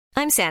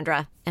I'm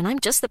Sandra, and I'm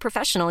just the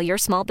professional your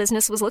small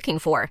business was looking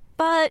for.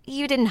 But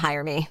you didn't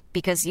hire me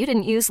because you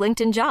didn't use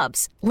LinkedIn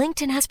Jobs.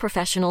 LinkedIn has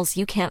professionals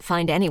you can't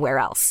find anywhere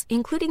else,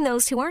 including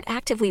those who aren't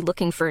actively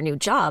looking for a new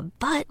job,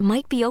 but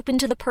might be open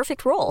to the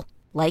perfect role,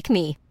 like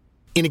me.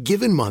 In a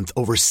given month,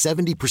 over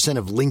 70%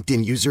 of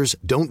LinkedIn users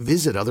don't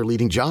visit other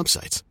leading job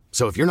sites.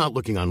 So if you're not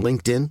looking on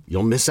LinkedIn,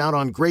 you'll miss out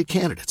on great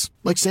candidates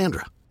like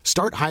Sandra.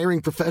 Start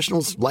hiring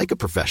professionals like a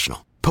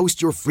professional.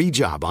 Post your free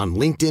job on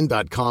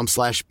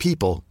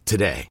linkedin.com/people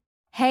today.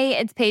 Hey,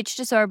 it's Paige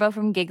DeSorbo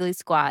from Giggly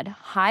Squad.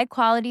 High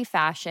quality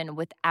fashion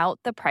without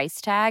the price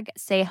tag.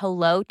 Say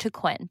hello to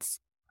Quince.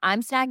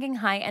 I'm snagging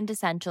high-end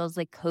essentials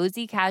like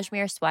cozy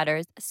cashmere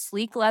sweaters,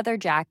 sleek leather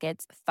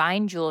jackets,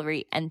 fine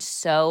jewelry, and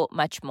so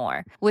much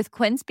more. With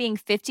Quince being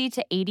 50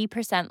 to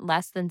 80%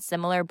 less than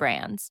similar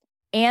brands.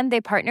 And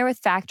they partner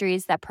with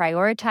factories that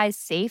prioritize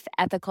safe,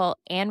 ethical,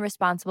 and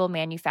responsible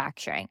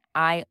manufacturing.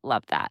 I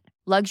love that.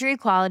 Luxury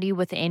quality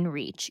within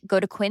reach.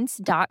 Go to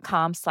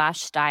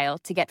quince.com/style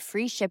to get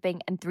free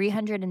shipping and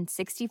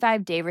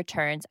 365-day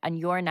returns on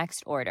your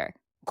next order.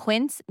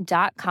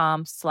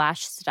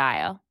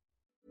 Quince.com/style.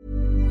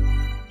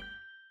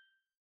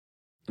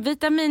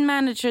 Vitamin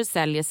Manager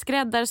säljer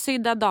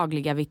skräddarsydda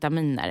dagliga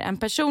vitaminer. En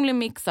personlig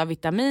mix av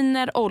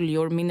vitaminer,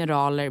 oljor,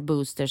 mineraler,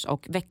 boosters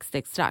och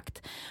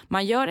växtextrakt.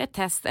 Man gör ett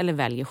test eller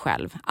väljer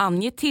själv.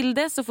 Ange till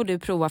det så får du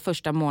prova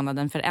första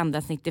månaden för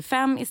endast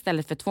 95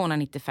 istället för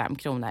 295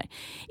 kronor.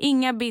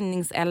 Inga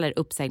bindnings- eller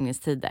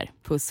uppsägningstider.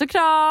 Puss och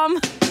kram!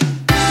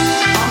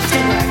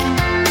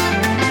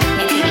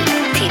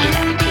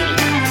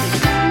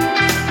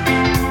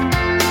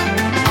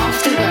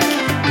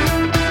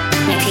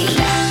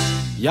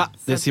 Ja,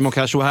 det är Simon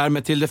Cashew här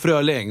med Tilde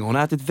Fröling. Hon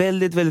har ätit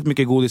väldigt, väldigt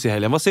mycket godis i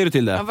helgen. Vad säger du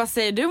till det? Ja, vad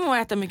säger du om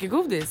att äta mycket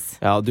godis?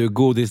 Ja, du,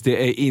 godis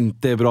det är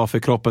inte bra för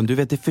kroppen. Du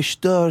vet, det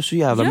förstör så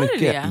jävla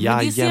mycket. Gör det? Men det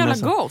är så jävla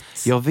gott.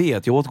 Jag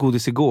vet, jag åt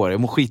godis igår. Jag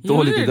mår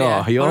skitdåligt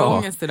idag. Ja. Har du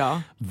ångest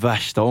idag?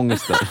 Värsta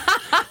ångesten.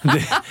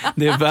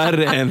 det är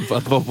värre än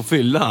att vara på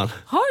fyllan.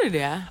 Har du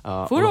det?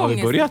 Ja, får du har ångest?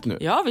 vi börjat nu?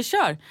 Ja, vi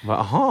kör.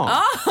 Jaha.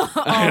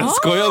 Jag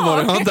skojar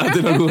bara, jag har inte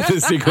ätit någon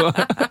godis igår.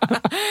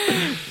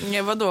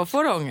 Ja, vadå?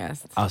 Får du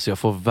ångest? Alltså jag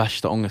får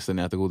värsta ångesten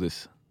när jag äter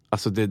godis.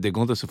 Alltså det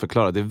går inte så att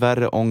förklara. Det är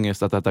värre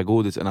ångest att äta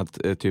godis än att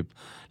typ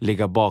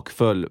ligga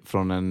bakfull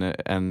från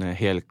en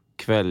hel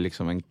kväll,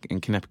 liksom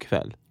en knäpp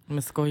kväll.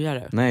 Men skojar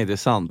du? Nej, det är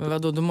sant. Men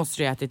vadå, då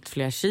måste du ha ätit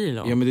flera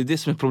kilo. Ja, men det är det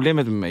som är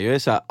problemet med mig. Jag är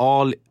så här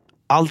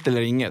allt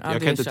eller inget. Ja,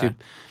 jag kan inte typ,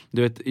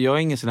 du vet, jag är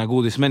ingen sån här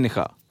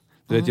godismänniska.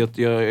 Du vet,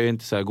 jag är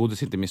inte så här,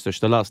 godis är inte min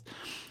största last.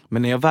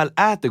 Men när jag väl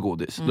äter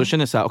godis, då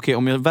känner jag så här, okej,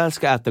 om jag väl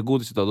ska äta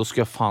godis idag, då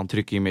ska jag fan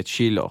trycka i mig 1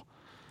 kilo.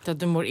 Så att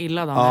du mår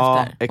illa dagen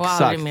efter. Och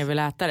exakt. aldrig mer vill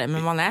äta det.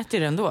 Men man äter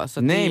det ändå.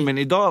 Så nej, men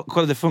idag,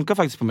 kolla, det funkar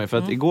faktiskt på mig. För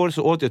att igår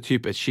så åt jag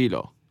typ 1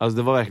 kilo. Alltså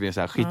det var verkligen så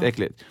här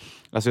skitäckligt.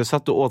 Alltså jag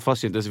satt och åt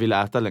fast jag inte ens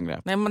ville äta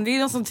längre. Nej, men det är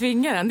någon som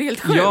tvingar en. Det är helt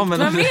sjukt. Ja, men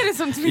vem är det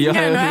som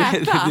tvingar en att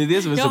äta? Det är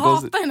det som är jag så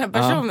konstigt. hatar den här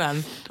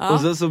personen. Ja.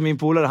 Och sen så min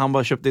polare, han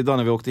bara köpte idag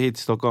när vi åkte hit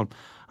till Stockholm.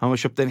 Han bara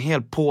köpte en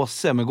hel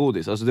påse med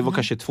godis. Alltså det var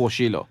kanske 2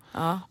 kilo.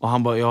 Och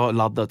han bara, jag har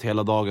laddat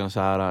hela dagen så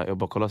här. Jag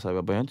bara kollar så här,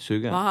 jag är inte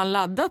sugen. Vad har han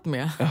laddat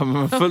med? Ja,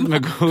 men fullt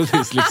med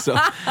godis liksom.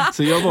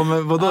 Så jag bara,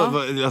 men vadå?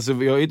 Alltså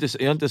jag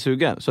är inte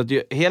sugen. Så att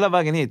hela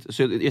vägen hit,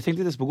 så jag tänkte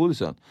inte ens på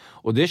godisen.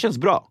 Och det känns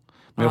bra.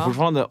 Men jag har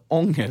fortfarande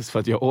ångest för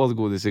att jag åt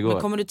godis igår.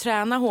 Men kommer du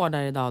träna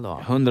hårdare idag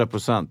då?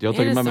 100%. Jag har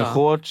tagit med mig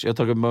shorts, jag har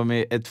tagit med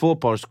mig 2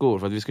 par skor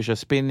för att vi ska köra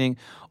spinning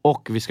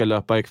och vi ska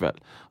löpa ikväll.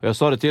 Och jag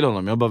sa det till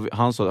honom,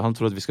 han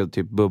trodde att vi ska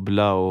typ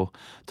bubbla och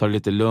ta det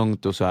lite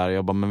lugnt och så här.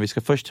 Jag bara, men vi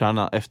ska först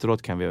träna,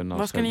 efteråt kan vi...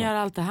 Var ska ni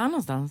göra allt det här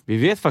någonstans? Vi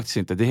vet faktiskt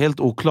inte, det är helt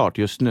oklart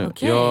just nu.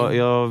 Okay.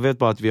 Jag vet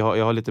bara att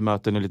jag har lite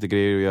möten och lite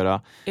grejer att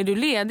göra. Är du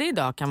ledig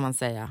idag kan man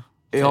säga?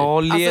 Ja,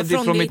 ledig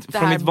alltså från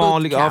mitt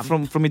vanliga,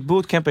 från mitt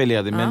bootcamp är jag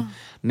ledig, men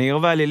när jag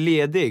väl är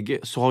ledig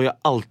så har jag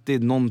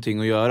alltid någonting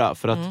att göra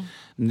för att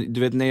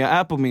du vet, när jag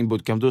är på min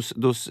bootcamp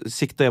då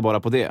siktar jag bara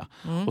på det.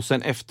 Och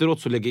sen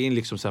efteråt så lägger jag in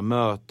liksom så här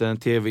möten,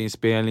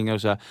 tv-inspelningar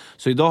och så här.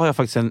 Så idag har jag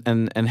faktiskt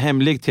en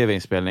hemlig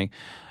tv-inspelning.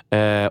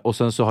 Och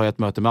sen så har jag ett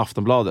möte med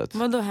Aftonbladet.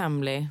 Vadå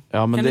hemlig?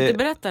 Ja, men kan du inte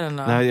berätta den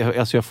då? Nej,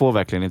 alltså jag får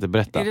verkligen inte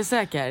berätta. Är du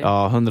säker?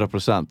 Ja,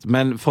 100%.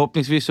 Men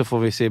förhoppningsvis så får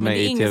vi se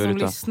mig i tv. Men det är ingen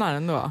som lyssnar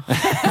ändå.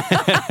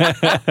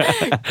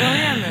 Kom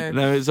igen nu.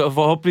 Nej, så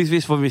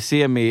förhoppningsvis får vi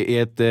se mig i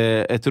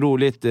ett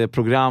roligt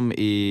program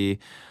i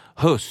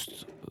höst.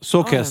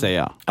 Så kan jag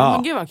säga. Ja,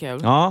 men gud vad kul.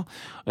 Ja,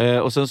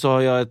 och sen så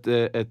har jag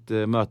ett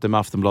möte med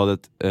Aftonbladet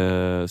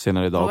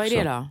senare idag också. Vad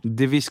är det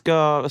då? Vi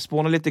ska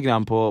spåna lite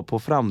grann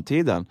på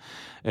framtiden.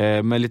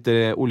 Med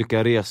lite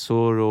olika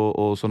resor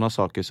och sådana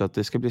saker. Så att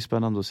det ska bli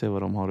spännande att se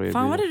vad de har att erbjuda.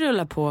 Fan vad det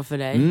rullar på för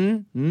dig.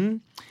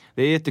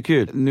 Det är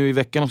jättekul. Nu i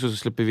veckan också så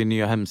släpper vi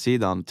nya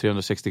hemsidan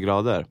 360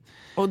 grader.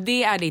 Och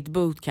det är ditt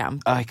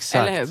bootcamp. Ja,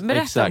 exakt. Eller hur?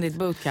 Berätta om ditt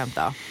bootcamp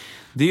då.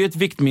 Det är ju ett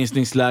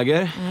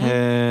viktminskningsläger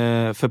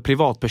för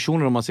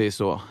privatpersoner om man säger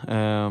så.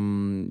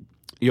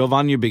 jag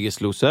vann ju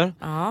Biggest Loser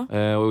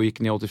och gick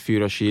ner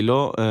 84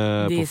 kilo det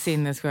är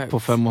sinnessjukt. På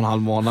 5,5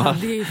 månader.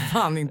 Det är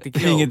fan inte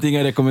klokt. Ingenting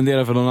jag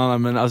rekommenderar för någon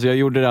annan, men alltså jag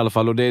gjorde det i alla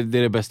fall, och det är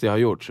det bästa jag har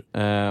gjort.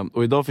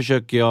 Och idag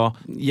försöker jag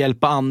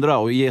hjälpa andra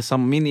och ge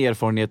min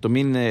erfarenhet och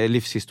min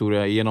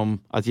livshistoria genom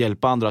att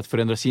hjälpa andra att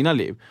förändra sina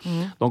liv.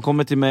 De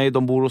kommer till mig,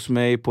 de bor hos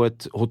mig på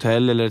ett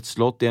hotell eller ett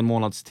slott i en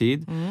månads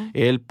tid.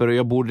 Jag hjälper, och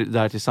jag bor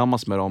där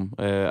tillsammans med dem,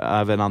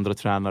 även andra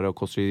tränare och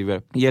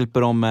kostrådgivare.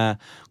 Hjälper dem med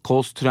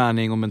kost,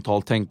 träning och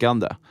mentalt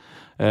tänkande.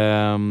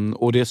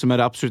 Och det som är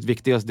det absolut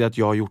viktigaste är att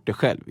jag har gjort det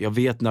själv. Jag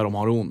vet när de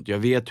har ont, jag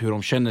vet hur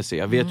de känner sig,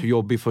 jag vet hur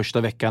jobbig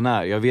första veckan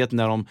är. Jag vet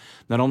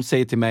när de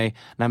säger till mig,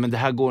 nej men det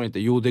här går inte.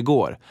 Jo, det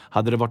går.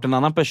 Hade det varit en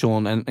annan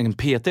person, en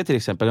PT till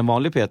exempel, en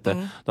vanlig PT,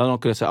 då hade de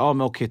kunnat säga,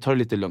 men okej, ta det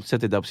lite lugnt,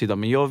 sätt det där på sidan.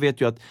 Men jag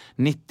vet ju att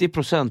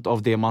 90%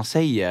 av det man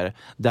säger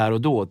där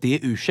och då, det är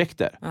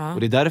ursäkter. Och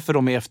det är därför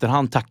de i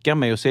efterhand tackar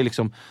mig och säger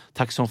liksom,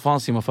 tack som fan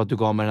Simon för att du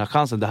gav mig den här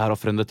chansen, det här har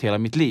förändrat hela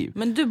mitt liv.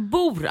 Men du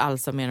bor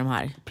alltså med de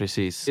här?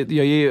 Precis.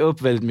 Jag ger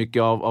upp väldigt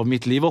mycket av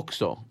mitt liv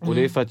också. Och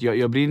det är för att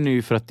jag brinner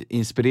ju för att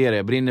inspirera.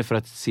 Jag brinner för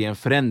att se en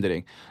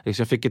förändring.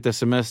 Liksom jag fick ett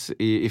sms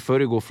i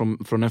förrgår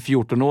från en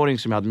 14-åring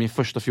som jag hade. Min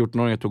första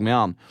 14-åring jag tog mig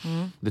an.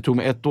 Det tog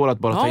mig 1 år att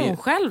bara ta in. Hon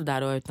själv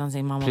där då utan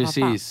sin mamma och pappa?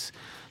 Precis.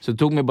 Så det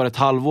tog mig bara ett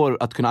halvår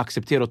att kunna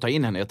acceptera och ta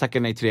in henne. Jag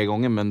tackade nej 3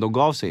 gånger, men de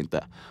gav sig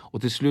inte.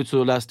 Och till slut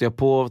så läste jag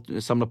på,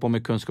 samlade på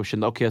mig kunskap och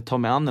kände, okej, jag tar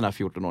mig an den här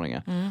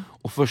 14-åringen.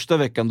 Och första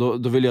veckan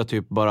då ville jag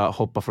typ bara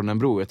hoppa från en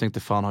bro. Jag tänkte,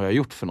 fan har jag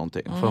gjort för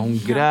någonting? För hon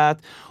grät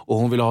och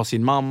hon ville ha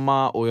sin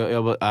mamma. Och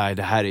jag bara, nej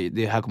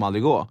det här kommer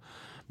aldrig gå.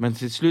 Men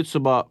till slut så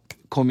bara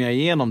kom jag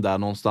igenom där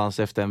någonstans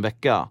efter en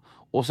vecka.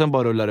 Och sen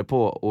bara rullade det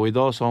på. Och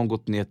idag så har hon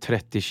gått ner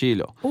 30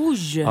 kilo.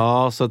 Oj!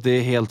 Ja, så att det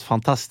är helt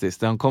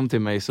fantastiskt. När hon kom till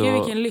mig så... Gud,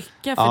 vilken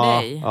lycka för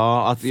dig.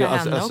 Ja, för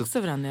henne också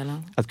för den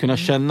delen. Att kunna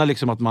känna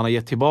liksom att man har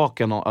gett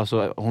tillbaka.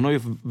 Alltså, hon har ju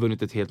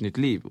vunnit ett helt nytt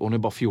liv. Hon är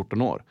bara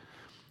 14 år.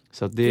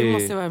 Så att det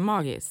måste vara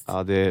magiskt.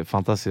 Ja, det är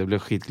fantastiskt. Jag blev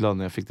skitglad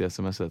när jag fick det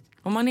smset.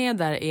 Om man är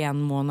där i 1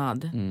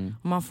 månad.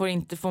 Och man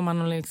får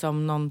man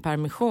liksom någon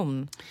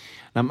permission?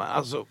 Nej, men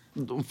alltså,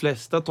 de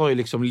flesta tar ju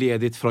liksom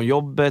ledigt från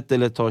jobbet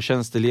eller tar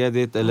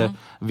tjänsteledigt eller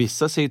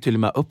vissa säger till och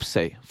med upp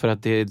sig för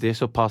att det är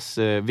så pass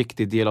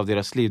viktig del av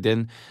deras liv. Det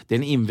är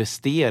en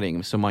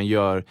investering som man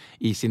gör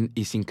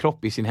i sin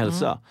kropp, i sin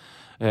hälsa.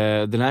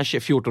 Den här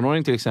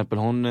 14-åringen till exempel,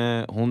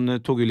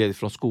 hon tog ju ledigt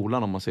från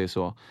skolan om man säger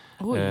så.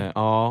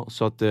 Ja,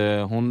 så att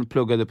hon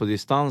pluggade på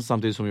distans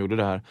samtidigt som hon gjorde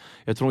det här.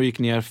 Jag tror hon gick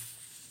ner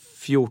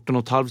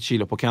 14,5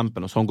 kilo på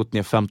campen och så har hon gått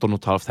ner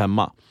 15,5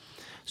 hemma.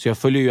 Så jag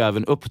följer ju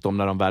även upp dem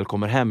när de väl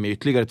kommer hem i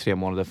ytterligare 3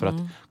 månader för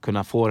att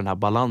kunna få den här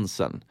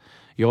balansen.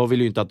 Jag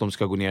vill ju inte att de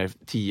ska gå ner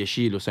 10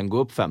 kilo och sen gå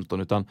upp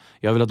 15, utan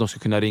jag vill att de ska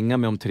kunna ringa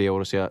mig om 3 år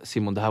och säga,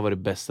 Simon, det här var det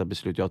bästa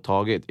beslut jag har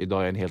tagit. Idag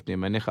är jag en helt ny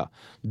människa.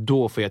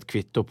 Då får jag ett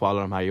kvitto på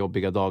alla de här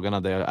jobbiga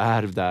dagarna där jag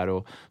är där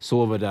och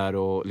sover där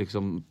och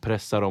liksom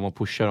pressar dem och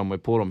pushar dem och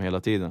är på dem hela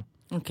tiden.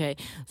 Okej,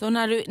 så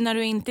när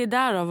du inte är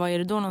där då, var är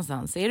du då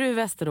någonstans? Är du i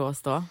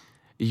Västerås då?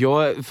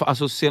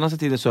 Alltså senaste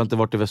tiden så har jag inte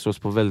varit i Västerås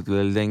på väldigt,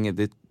 väldigt länge.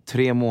 Det är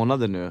 3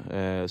 månader nu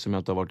som jag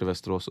inte har varit i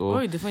Västerås.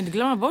 Oj, du får inte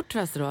glömma bort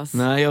Västerås.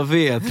 Nej, jag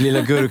vet.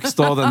 Lilla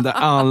gurkstaden där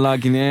alla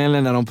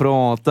gnäller när de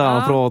pratar.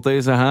 De pratar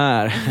ju så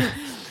här.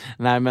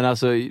 Nej, men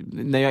alltså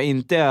när jag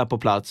inte är på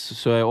plats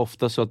så är det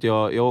ofta så att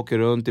jag åker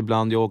runt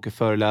ibland. Jag åker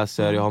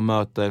föreläser, jag har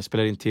möten,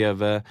 spelar in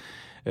tv,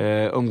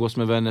 umgås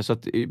med vänner. Så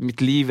att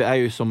mitt liv är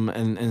ju som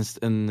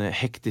en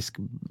hektisk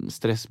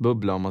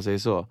stressbubbla om man säger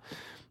så.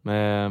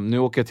 Nu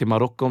åker jag till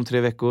Marocko om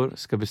 3 veckor.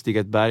 Ska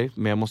bestiga ett berg.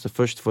 Men jag måste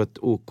först få ett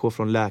OK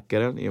från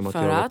läkaren i och med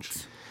att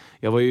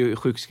jag var ju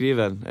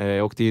sjukskriven.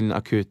 Jag åkte in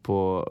akut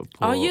på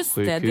just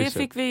sjukhuset. Det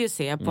fick vi ju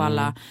se på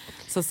alla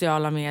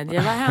sociala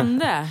medier. Vad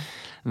hände?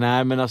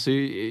 Nej, men alltså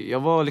jag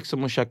var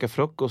liksom och käkade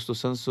frukost och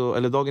sen så,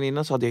 eller dagen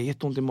innan så hade jag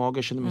jätteont i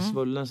magen, kände mig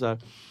svullen så här.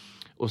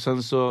 Och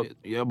sen så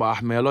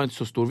men jag la inte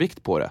så stor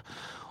vikt på det.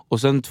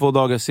 Och sen 2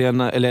 dagar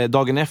senare, eller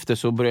dagen efter,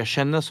 så började jag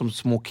känna som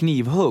små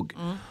knivhugg.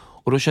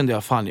 Och då kände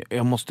jag, fan,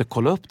 jag måste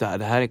kolla upp det här.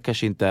 Det här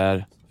kanske inte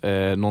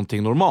är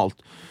någonting normalt.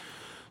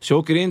 Så jag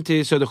åker in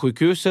till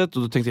Södersjukhuset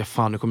och då tänkte jag,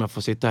 fan, nu kommer jag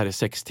få sitta här i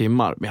 6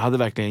 timmar. Men jag hade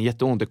verkligen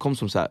jätteont. Det kom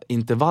som så här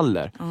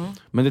intervaller.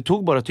 Men det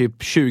tog bara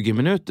typ 20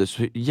 minuter.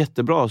 Så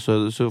jättebra.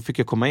 Så fick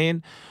jag komma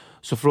in.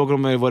 Så frågade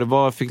de mig vad det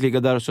var. Jag fick ligga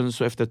där och sen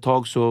så efter ett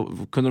tag så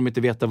kunde de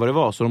inte veta vad det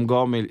var. Så de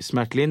gav mig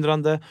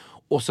smärtlindrande.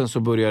 Och sen så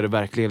började det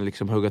verkligen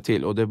liksom hugga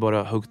till. Och det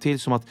bara hugg till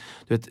som att,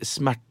 du vet,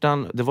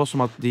 smärtan, det var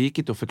som att det gick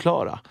inte att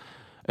förklara.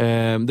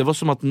 Det var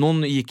som att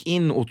någon gick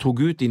in och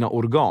tog ut dina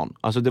organ.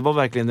 Alltså det var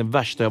verkligen det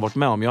värsta jag varit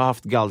med om. Jag har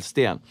haft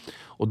gallsten.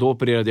 Och då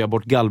opererade jag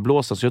bort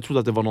gallblåsan. Så jag trodde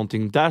att det var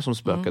någonting där som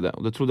spökade.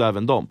 Och det trodde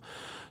även de.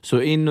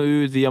 Så in och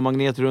ut via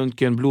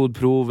magnetröntgen,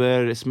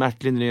 blodprover,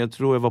 smärtlindring. Jag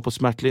tror jag var på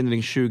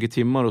smärtlindring 20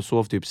 timmar och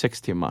sov typ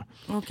 6 timmar.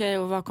 Okej,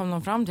 och vad kom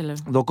de fram till?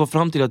 De kom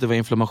fram till att det var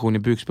inflammation i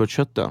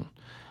bukspottkörteln.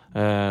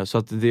 Så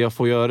att det jag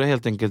får göra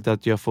helt enkelt är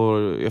att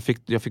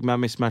jag fick med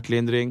mig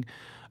smärtlindring.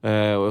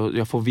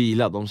 Jag får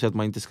vila. De säger att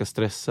man inte ska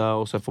stressa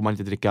och sen får man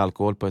inte dricka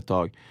alkohol på ett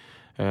tag.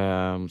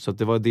 Så att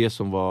det var det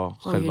som var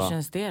själva... hur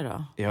känns det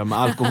då? Ja, men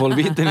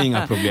alkoholbiten är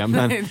inga problem.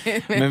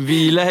 Men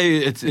vila är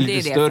ju ett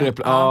lite större...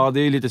 Ja, det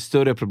är lite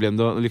större problem.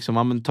 Då, liksom,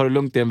 man tar det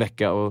lugnt i en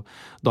vecka och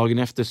dagen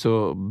efter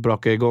så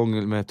brakar jag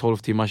igång med 12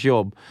 timmars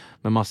jobb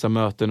med massa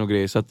möten och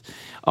grejer. Så att,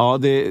 ja,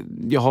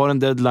 jag har en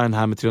deadline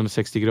här med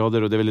 360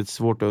 grader och det är väldigt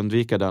svårt att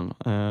undvika den.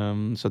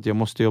 Så att jag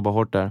måste jobba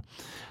hårt där.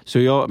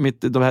 Så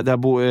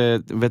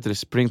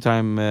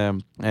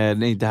Springtime,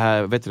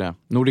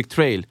 Nordic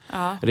Trail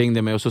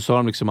ringde mig och så sa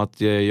de liksom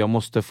att jag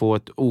måste få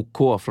ett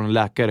OK från en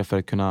läkare för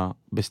att kunna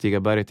bestiga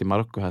berget i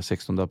Marocko här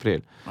 16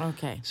 april.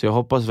 Okay. Så jag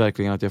hoppas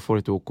verkligen att jag får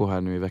ett OK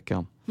här nu i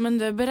veckan. Men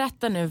du,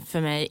 berätta nu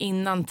för mig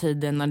innan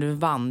tiden när du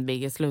vann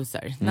Biggest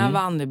Loser. När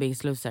vann du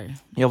Biggest Loser?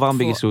 Jag vann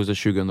Biggest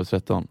Loser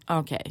 2013.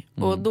 Okej.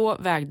 Och då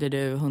vägde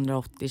du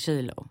 180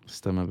 kilo.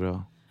 Stämmer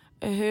bra.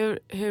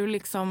 Hur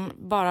liksom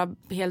bara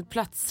helt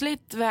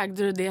plötsligt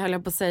vägde du det, höll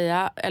jag på att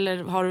säga?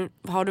 Eller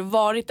har du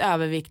varit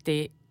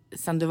överviktig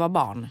sedan du var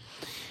barn?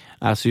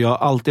 Alltså jag har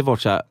alltid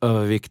varit så här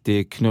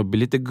överviktig, knubbig,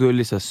 lite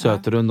gullig, så här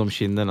söt runt om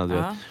kinderna, du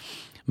vet.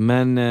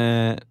 Men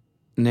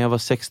när jag var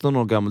 16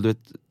 år gammal, du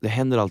vet, det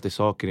händer alltid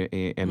saker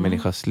i en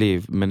människas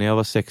liv. Men när jag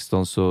var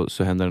 16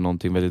 så hände det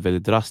någonting väldigt,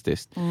 väldigt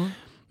drastiskt.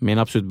 Min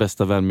absolut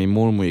bästa vän, min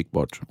mormor, gick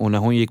bort. Och när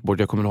hon gick bort,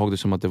 jag kommer ihåg det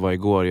som att det var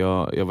igår.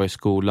 Jag var i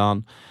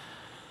skolan.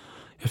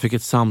 Jag fick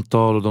ett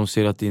samtal och de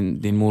säger att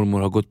din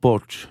mormor har gått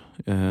bort.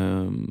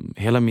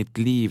 Hela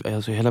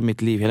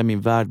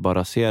min värld bara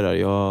raserar.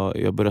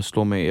 Jag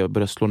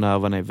börjar slå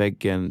nävarna i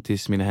väggen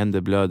tills mina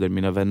händer blöder.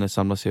 Mina vänner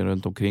samlar sig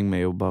runt omkring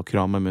mig och bara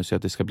kramar mig och säger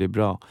att det ska bli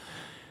bra.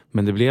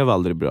 Men det blev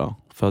aldrig bra.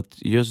 För att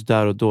just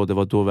där och då, det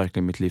var då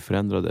verkligen mitt liv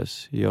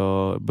förändrades.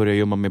 Jag började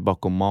gömma mig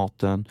bakom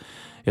maten.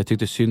 Jag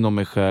tyckte synd om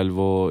mig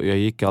själv och jag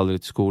gick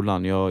aldrig till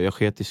skolan. Jag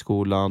sket i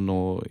skolan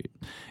och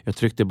jag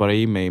tryckte bara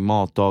i mig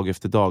mat dag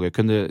efter dag. Jag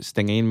kunde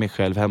stänga in mig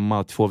själv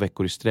hemma 2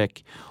 veckor i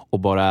sträck och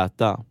bara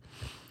äta.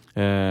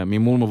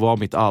 Min mormor var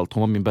mitt allt.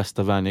 Hon var min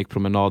bästa vän. Jag gick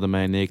promenader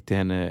med henne, jag gick till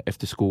henne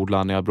efter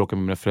skolan. När jag bråkade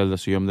med mina föräldrar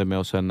så gömde jag mig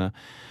hos henne.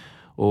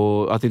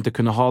 Och att inte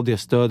kunna ha det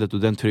stödet och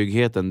den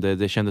tryggheten,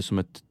 det kändes som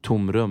ett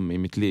tomrum i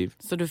mitt liv.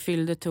 Så du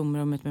fyllde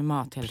tomrummet med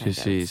mat helt enkelt?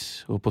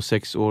 Precis. Och på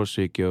 6 år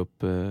så gick jag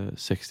upp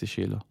 60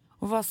 kilo.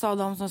 Och vad sa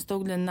de som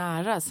stod dig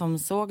nära, som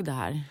såg det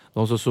här?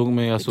 De som såg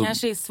mig, alltså, det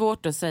kanske är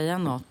svårt att säga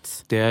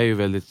något. Det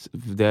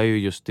är ju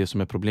just det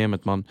som är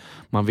problemet.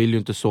 Man vill ju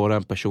inte såra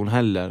en person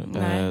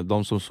heller.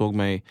 De som såg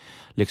mig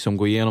liksom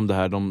gå igenom det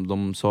här,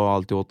 de sa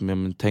alltid åt mig,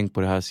 men tänk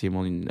på det här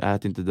Simon,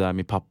 ät inte det där.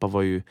 Min pappa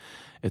var ju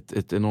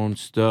ett enormt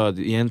stöd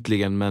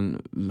egentligen,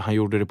 men han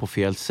gjorde det på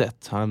fel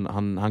sätt.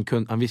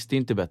 Han visste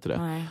inte bättre.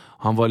 Nej.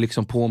 Han var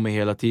liksom på mig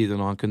hela tiden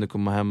och han kunde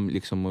komma hem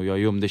liksom, och jag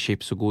gömde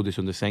chips och godis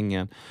under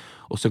sängen.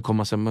 Och sen kom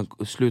han säga, men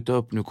sluta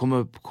upp nu,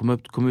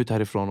 kom ut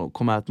härifrån och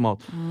kom och ät mat.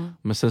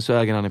 Men sen så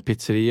äger han en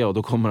pizzeria och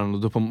då kommer han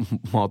och då på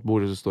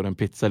matbordet så står det en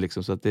pizza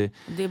liksom, så att det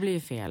blir ju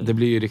fel. Det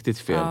blir ju riktigt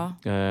fel.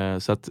 Ja.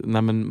 Så att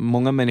men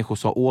många människor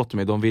sa åt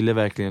mig, de ville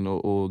verkligen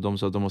och de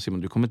sa,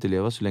 du kommer inte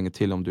leva så länge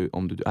till om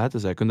du äter så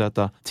här. Jag kunde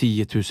äta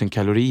 10 000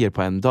 kalorier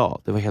på en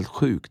dag. Det var helt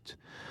sjukt.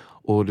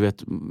 Och du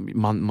vet,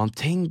 man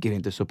tänker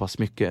inte så pass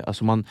mycket.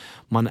 Alltså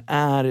man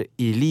är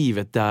i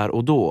livet där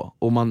och då.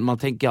 Och man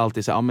tänker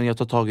alltid så här, men jag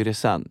tar tag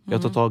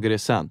i det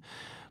sen.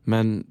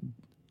 Men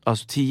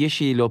alltså 10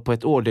 kilo på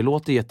ett år, det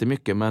låter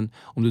jättemycket. Men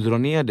om du drar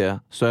ner det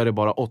så är det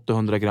bara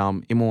 800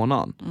 gram i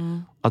månaden.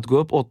 Att gå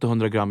upp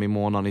 800 gram i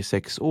månaden i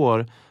 6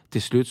 år,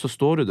 till slut så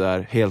står du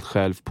där helt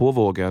själv på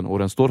vågen och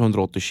den står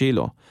 180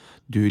 kilo.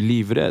 Du är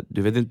livrädd,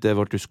 du vet inte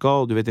vart du ska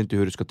och du vet inte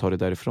hur du ska ta dig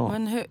därifrån.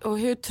 Men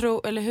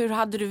hur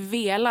hade du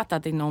velat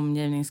att din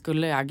omgivning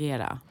skulle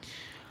agera?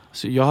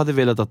 Så jag hade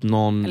velat att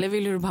någon... Eller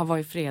ville du bara vara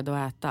i fred och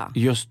äta?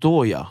 Just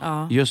då,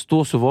 ja. Just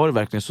då så var det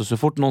verkligen så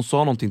fort någon sa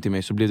någonting till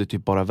mig så blev det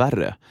typ bara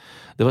värre.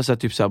 Det var så här,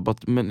 typ så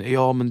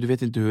här, men du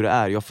vet inte hur det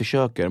är, jag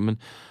försöker. Men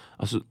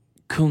alltså,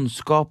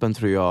 kunskapen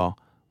tror jag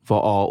var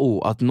A och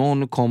O. Att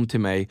någon kom till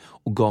mig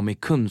och gav mig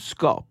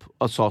kunskap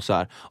och sa så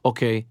här: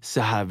 okej,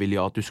 så här vill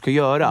jag att du ska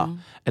göra.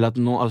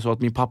 Eller att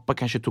min pappa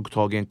kanske tog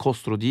tag i en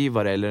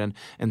kostrådgivare eller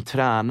en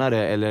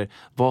tränare eller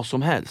vad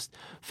som helst.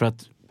 För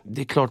att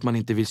det är klart man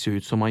inte vill se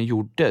ut som man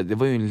gjorde.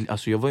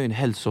 Jag var ju en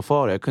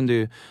hälsofara. Jag kunde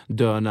ju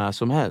dö när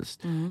som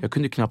helst. Jag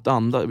kunde knappt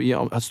andas.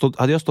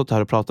 Hade jag stått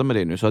här och pratat med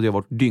dig nu så hade jag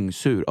varit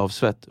dyngsur av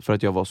svett för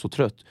att jag var så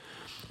trött.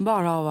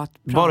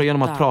 Bara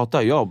genom att prata.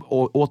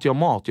 Åt jag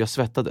mat, jag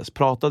svettades.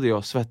 Pratade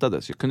jag,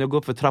 svettades. Jag kunde gå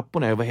upp för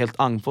trapporna, jag var helt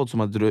angfådd som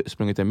hade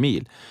sprungit en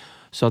mil.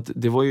 Så att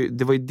det var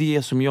ju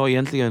det som jag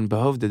egentligen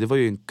behövde. Det var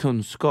ju en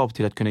kunskap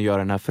till att kunna göra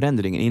den här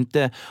förändringen.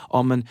 Inte,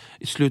 men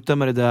sluta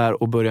med det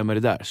där och börja med det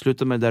där.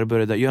 Sluta med det där och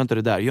börja där. Gör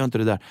inte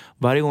det där.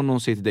 Varje gång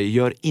någon säger till dig,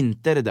 gör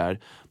inte det där.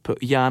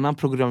 Hjärnan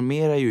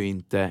programmerar ju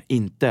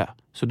inte.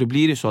 Så då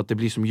blir det så att det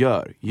blir som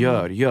gör.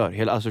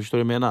 Alltså förstår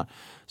du vad jag menar?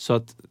 Så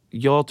att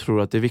jag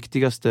tror att det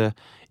viktigaste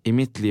i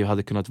mitt liv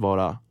hade kunnat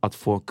vara att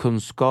få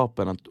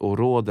kunskapen och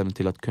råden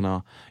till att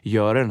kunna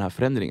göra den här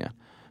förändringen.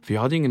 För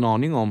jag hade ingen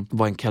aning om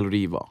vad en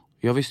kalori var.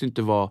 Jag visste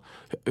inte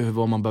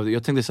vad man behövde.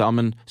 Jag tänkte så här,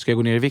 men ska jag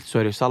gå ner i vikt så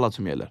är det sallad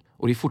som gäller.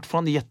 Och det är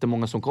fortfarande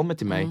jättemånga som kommer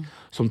till mig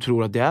som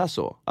tror att det är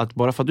så. Att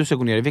bara för att du ska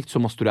gå ner i vikt så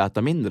måste du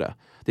äta mindre.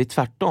 Det är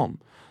tvärtom.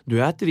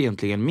 Du äter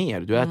egentligen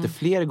mer. Du äter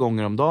fler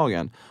gånger om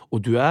dagen.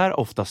 Och du är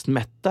oftast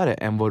mättare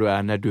än vad du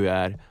är när du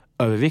är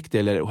överviktig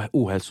eller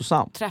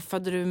ohälsosam.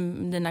 Träffade du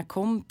dina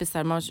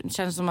kompisar? Man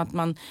känns som att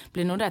man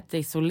blir nog rätt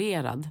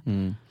isolerad.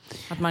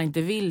 Att man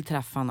inte vill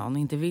träffa någon,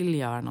 inte vill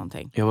göra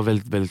någonting. Jag var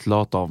väldigt, väldigt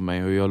lat av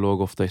mig och jag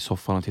låg ofta i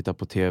soffan och tittade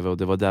på tv och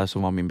det var där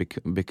som var min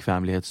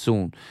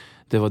bekvämlighetszon.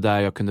 Det var där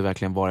jag kunde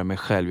verkligen vara mig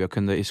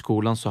själv. I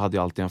skolan så hade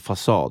jag alltid en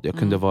fasad.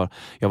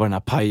 Jag var den här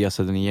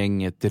pajasen i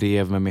gänget,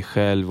 drev med mig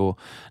själv och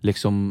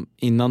liksom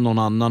innan någon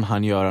annan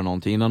hann göra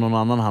någonting, innan någon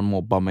annan hann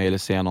mobba mig eller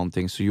säga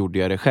någonting så gjorde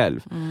jag det själv.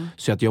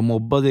 Så att jag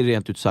mobbade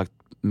rent ut sagt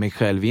mig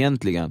själv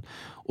egentligen.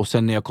 Och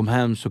sen när jag kom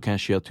hem så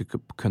kanske jag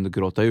kunde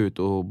gråta ut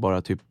och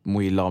bara typ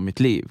må illa av mitt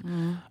liv.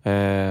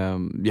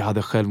 Jag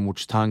hade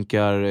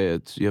självmordstankar,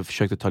 jag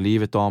försökte ta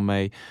livet av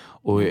mig.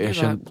 Och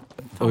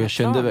jag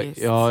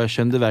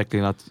kände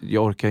verkligen att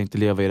jag orkar inte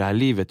leva i det här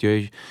livet.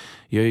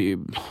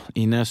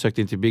 Innan jag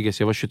sökte in till Biggest,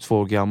 jag var 22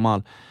 år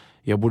gammal.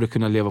 Jag borde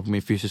kunna leva på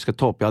min fysiska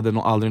topp. Jag hade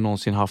nog aldrig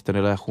någonsin haft en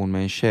relation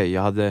med en tjej.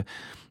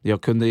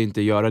 Jag kunde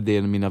inte göra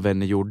det mina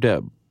vänner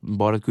gjorde.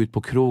 Bara att gå ut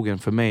på krogen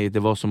för mig, det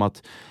var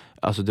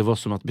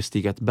som att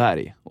bestiga ett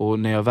berg. Och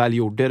när jag väl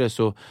gjorde det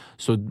så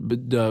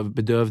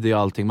bedövde jag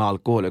allting med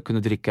alkohol. Jag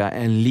kunde dricka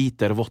 1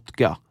 liter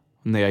vodka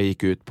när jag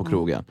gick ut på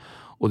krogen.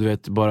 Och du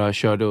vet, bara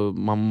körde och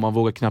man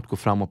vågar knappt gå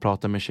fram och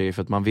prata med tjejer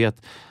för att man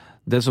vet,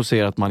 den som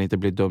säger att man inte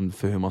blir dömd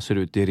för hur man ser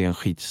ut, det är ren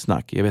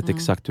skitsnack. Jag vet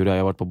exakt hur det är,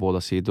 jag har varit på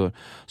båda sidor.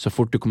 Så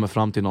fort du kommer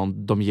fram till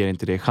någon, de ger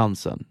inte dig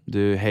chansen. Det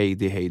är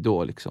hej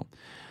då liksom.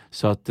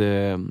 Så att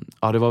det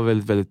var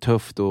väldigt, väldigt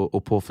tufft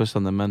och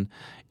påfrestande. Men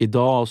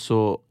idag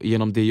så,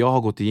 genom det jag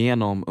har gått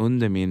igenom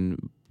under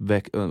min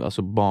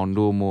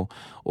barndom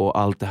och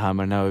allt det här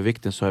med den här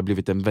övervikten, så har jag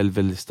blivit en väldigt,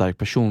 väldigt stark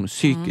person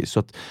psykiskt. Så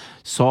att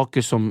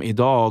saker som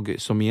idag,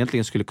 som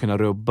egentligen skulle kunna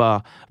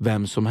rubba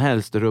vem som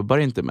helst, det rubbar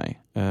inte mig.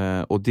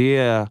 Och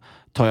det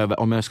tar jag,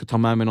 om jag ska ta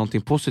med mig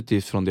någonting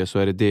positivt från det, så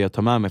är det jag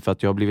tar med mig, för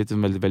att jag har blivit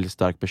en väldigt, väldigt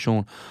stark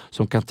person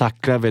som kan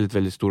tackla väldigt,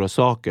 väldigt stora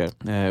saker.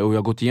 Och jag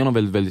har gått igenom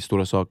väldigt, väldigt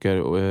stora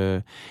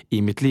saker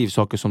i mitt liv,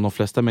 saker som de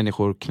flesta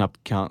människor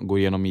knappt kan gå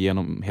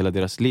igenom hela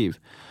deras liv.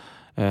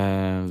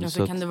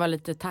 Så kan du vara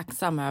lite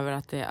tacksam över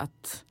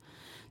att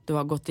du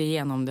har gått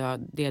igenom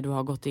det du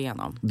har gått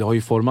igenom. Det har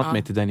ju format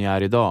mig till den jag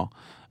är idag.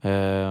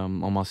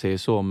 Om man säger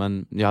så.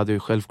 Men jag hade ju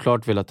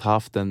självklart velat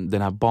haft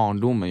den här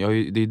barndomen.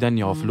 Det är den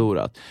jag har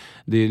förlorat.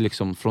 Det är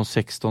liksom från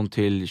 16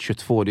 till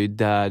 22.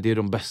 Det är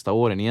de bästa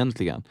åren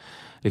egentligen.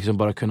 Liksom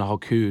bara kunna ha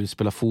kul,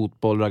 spela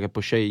fotboll, ragga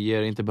på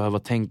tjejer, inte behöva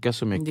tänka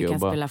så mycket. Du kan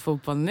bara spela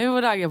fotboll nu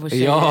och ragga på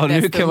tjejer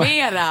desto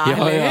mera,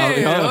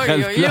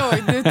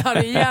 oj, du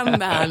tar igen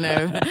det här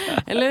nu,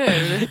 eller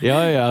hur?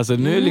 Ja, alltså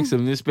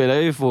nu spelar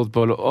jag ju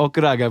fotboll och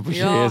raggar på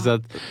tjejer, så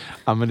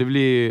att men det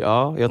blir,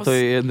 jag tar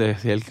igen det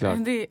helt klart.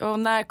 Och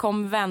när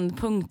kom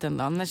vändpunkten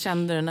då? När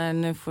kände du,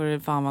 nu får det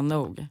fan vara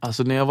nog?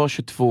 Alltså när jag var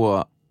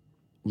 22,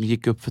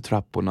 gick upp för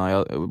trapporna,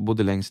 jag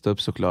bodde längst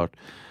upp såklart.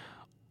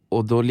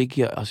 Och då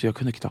ligger jag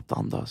kunde knappt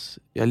andas.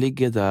 Jag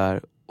ligger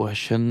där och jag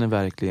känner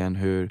verkligen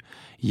hur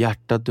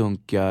hjärtat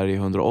dunkar i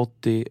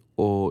 180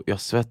 och jag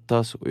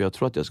svettas och jag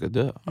tror att jag ska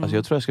dö. Alltså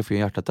jag tror jag ska få en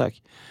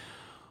hjärtattack.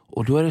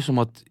 Och då är det som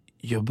att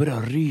jag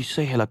börjar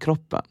rysa i hela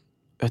kroppen.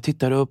 Jag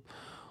tittar upp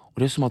och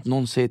det är som att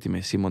någon säger till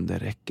mig: Simon, det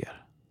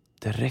räcker.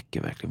 Det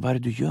räcker verkligen. Vad är det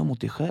du gör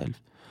mot dig själv?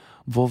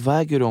 Vad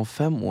väger du om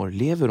 5 år?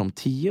 Lever du om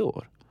 10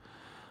 år?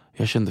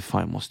 Jag kände,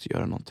 fan, jag måste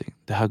göra någonting.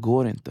 Det här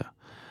går inte.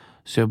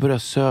 Så jag började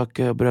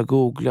söka, jag började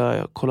googla,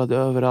 jag kollade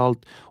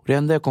överallt. Och det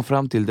enda jag kom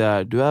fram till det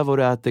är: du är vad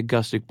du äter,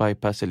 gastric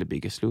bypass eller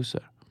Biggest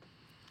Loser.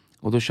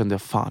 Och då kände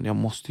jag, fan, jag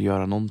måste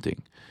göra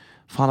någonting.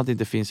 Fan att det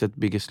inte finns ett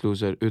Biggest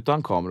Loser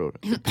utan kameror.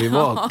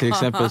 Privat till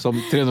exempel,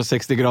 som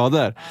 360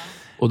 grader.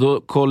 Och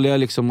då kollade jag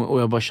liksom,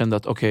 och jag bara kände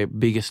att okej,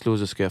 Biggest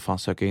Loser ska jag fan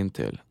söka in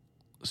till.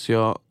 Så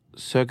jag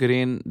söker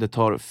in, det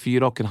tar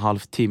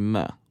 4,5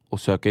 timme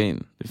att söka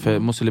in. För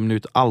jag måste lämna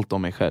ut allt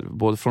om mig själv.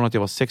 Både från att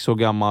jag var 6 år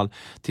gammal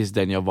tills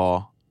den jag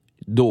var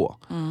då.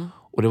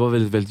 Och det var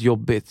väldigt, väldigt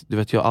jobbigt. Du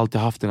vet, jag har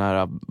alltid haft den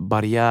här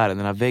barriären,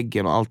 den här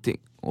väggen och allting.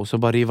 Och så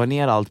bara riva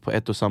ner allt på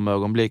ett och samma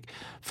ögonblick.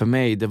 För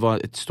mig, det var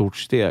ett stort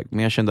steg.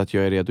 Men jag kände att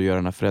jag är redo att göra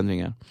den här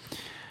förändringen.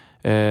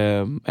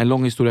 En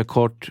lång historia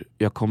kort.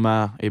 Jag kom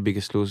med i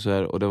Biggest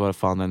Loser och det var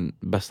fan den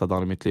bästa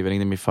dagen i mitt liv. Jag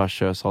ringde min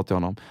farsa och sa till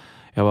honom: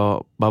 jag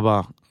var,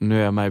 babba, nu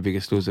är jag med i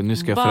Biggest Loser, nu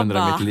ska jag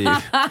förändra mitt liv.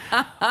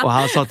 Och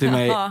han sa till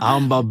mig,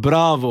 han bara,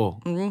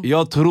 bravo,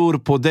 jag tror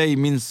på dig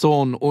min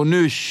son och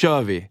nu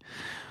kör vi.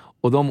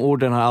 Och de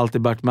orden har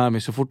alltid bärt med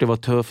mig. Så fort det var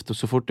tufft och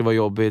så fort det var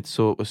jobbigt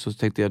så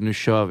tänkte jag, nu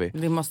kör vi.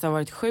 Det måste ha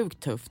varit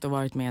sjukt tufft att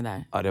varit med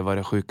där. Ja, det var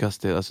det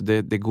sjukaste. Alltså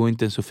det går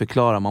inte ens att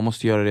förklara, man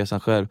måste göra resan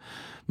själv.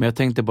 Men jag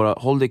tänkte bara,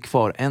 håll dig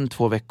kvar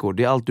 1-2 veckor.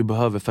 Det är allt du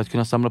behöver för att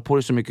kunna samla på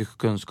dig så mycket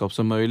kunskap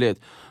som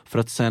möjligt. För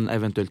att sen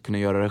eventuellt kunna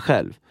göra det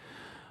själv.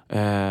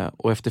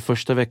 Och efter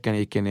första veckan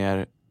gick jag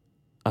ner.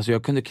 Alltså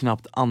jag kunde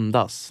knappt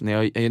andas.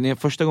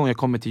 Första gången jag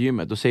kommer till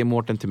gymmet, då säger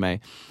Mårten till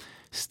mig: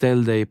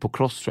 ställ dig på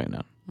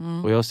crosstrainern.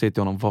 Och jag säger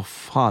till honom, vad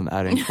fan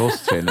är en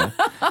cross-trainer?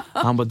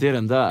 Han bara, det är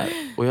den där.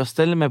 Och jag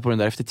ställer mig på den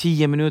där. Efter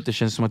 10 minuter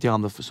känns det som att jag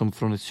andas som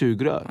från ett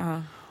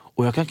sugrör.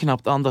 Och jag kan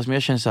knappt andas, men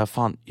jag känner så här,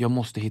 fan, jag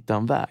måste hitta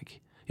en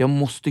väg. Jag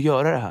måste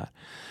göra det här.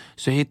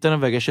 Så jag hittar en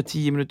väg, jag kör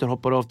 10 minuter,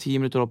 hoppar av, 10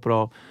 minuter, hoppar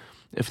av.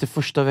 Efter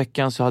första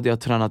veckan så hade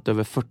jag tränat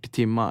över 40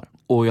 timmar.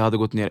 Och jag hade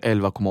gått ner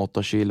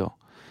 11,8 kilo.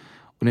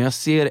 Och när jag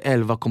ser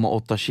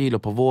 11,8 kilo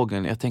på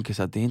vågen, jag tänker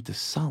så här, det är inte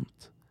sant.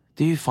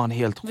 Det är ju fan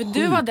helt sjukt.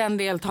 Du var den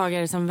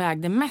deltagare som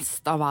vägde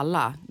mest av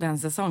alla den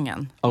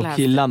säsongen. Av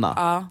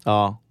killarna?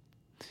 Ja.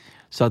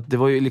 Så att det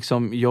var ju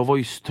liksom, jag var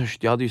ju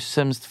störst, jag hade ju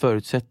sämst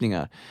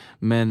förutsättningar.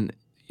 Men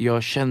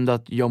jag kände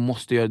att jag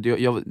måste göra det.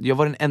 Jag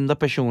var den enda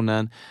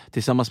personen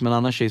tillsammans med en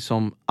annan tjej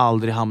som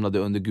aldrig hamnade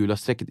under gula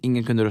strecket.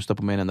 Ingen kunde rösta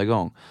på mig en enda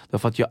gång. Det var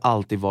för att jag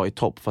alltid var i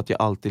topp, för att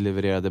jag alltid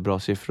levererade bra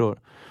siffror.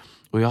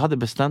 Och jag hade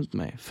bestämt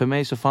mig. För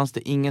mig så fanns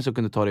det ingen som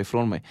kunde ta det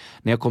ifrån mig.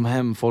 När jag kom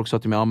hem, folk sa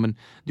till mig, men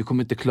du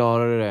kommer inte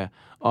klara det.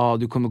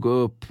 Du kommer gå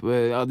upp.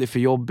 Det är för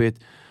jobbigt.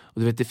 Och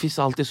du vet, det finns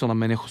alltid sådana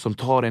människor som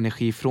tar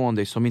energi ifrån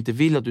dig, som inte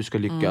vill att du ska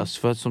lyckas.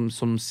 För att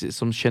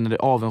som känner dig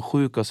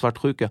avundsjuka och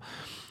svartsjuka.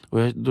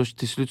 Och då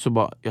till slut så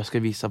bara, jag ska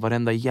visa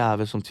varenda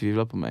jävel som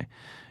tvivlar på mig.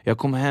 Jag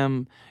kom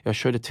hem, jag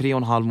körde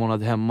 3,5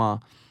 månader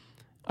hemma.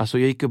 Alltså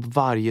jag gick upp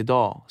varje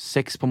dag,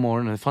 6 på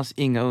morgonen, det fanns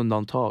inga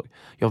undantag.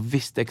 Jag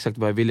visste exakt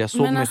vad jag ville, jag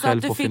såg mig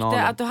själv på finalen.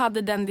 Men att du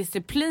hade den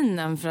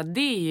disciplinen, för att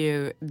det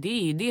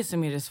är ju det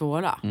som är det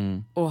svåra.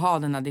 Att ha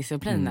den här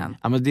disciplinen.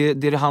 Ja, men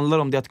det handlar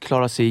om, det är att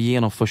klara sig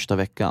igenom första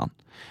veckan.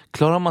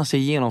 Klarar man sig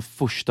igenom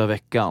första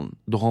veckan,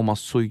 då har man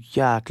så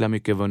jäkla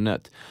mycket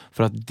vunnet.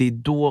 För att det är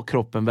då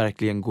kroppen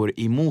verkligen går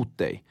emot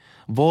dig.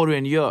 Vad du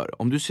än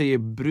gör, om du säger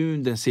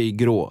brun, den säger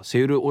grå.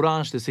 Säger du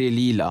orange, den säger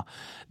lila.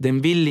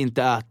 Den vill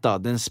inte äta,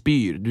 den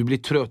spyr. Du blir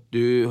trött,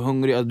 du är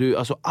hungrig,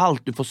 alltså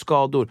allt, du får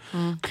skador.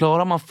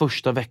 Klarar man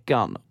första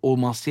veckan och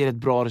man ser ett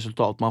bra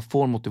resultat, man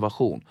får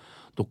motivation,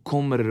 då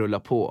kommer det rulla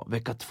på.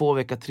 Vecka 2,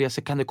 vecka 3,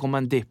 så kan det komma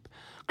en dipp.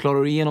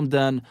 Klarar du igenom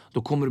den,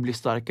 då kommer du bli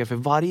starkare. För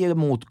varje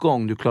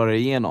motgång du klarar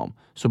igenom,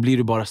 så blir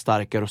du bara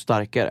starkare och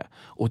starkare.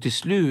 Och till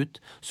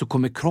slut så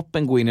kommer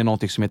kroppen gå in i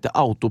något som heter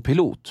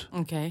autopilot.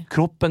 Okay.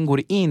 Kroppen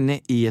går in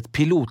i ett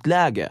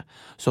pilotläge.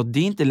 Så det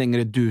är inte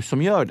längre du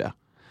som gör det.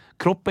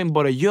 Kroppen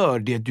bara gör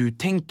det du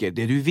tänker,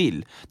 det du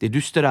vill, det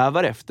du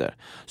strävar efter.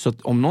 Så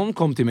att om någon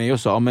kom till mig och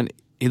sa, men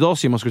idag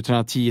Simon skulle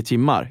träna 10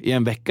 timmar i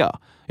en vecka.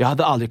 Jag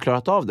hade aldrig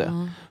klarat av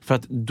det. För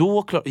att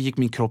då gick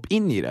min kropp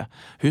in i det.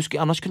 Hur ska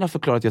jag annars kunna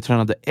förklara att jag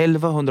tränade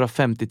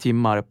 1150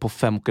 timmar på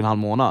 5,5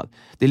 månad?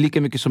 Det är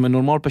lika mycket som en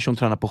normal person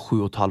tränar på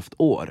 7,5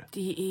 år.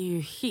 Det är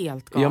ju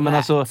helt galet. Ja, men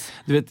alltså,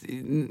 du vet,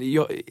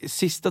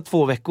 sista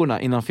 2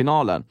 veckorna innan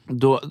finalen,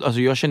 då,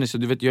 alltså jag känner så,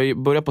 du vet, jag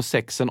började på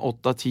 6, sen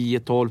 8, 10,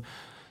 12.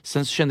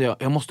 Sen så kände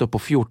jag måste upp på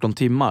 14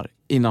 timmar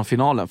innan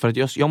finalen. För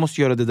att jag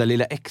måste göra det där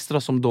lilla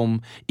extra som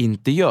de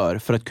inte gör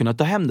för att kunna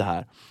ta hem det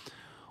här.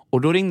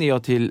 Och då ringde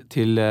jag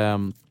till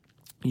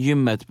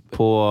gymmet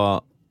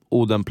på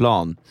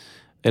Odenplan.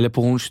 Eller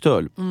på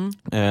Hornstull.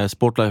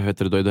 Sportlife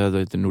heter det då, det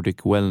heter Nordic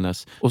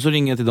Wellness. Och så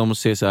ringer jag till dem och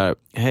säger så här: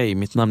 hej,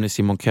 mitt namn är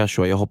Simon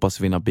Cashua, jag hoppas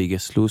vinna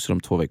Biggest Loser om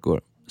 2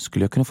 veckor.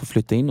 Skulle jag kunna få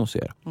flytta in hos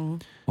er?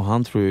 Och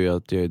han tror ju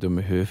att jag är dum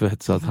i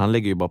huvudet, så att han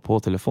lägger ju bara på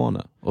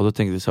telefonen. Och då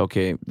tänkte jag så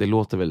okej, det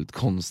låter väldigt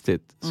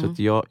konstigt. Så att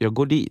jag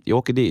går dit, jag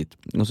åker dit.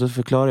 Och så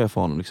förklarar jag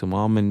för honom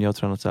liksom, men jag har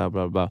tränat så här,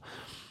 bla bla.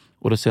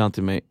 Och då säger han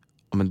till mig,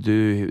 men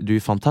du är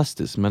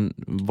fantastisk, men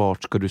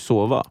vart ska du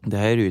sova? Det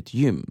här är ju ett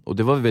gym. Och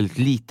det var ett väldigt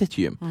litet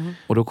gym.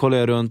 Och då kollar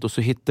jag runt och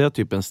så hittar jag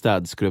typ en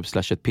städskrubb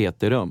 / ett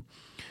PT-rum.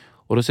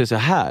 Och då säger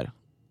jag så här.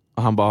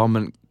 Och han bara,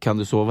 men kan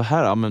du sova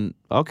här? Ja, men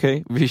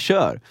okej, vi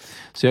kör.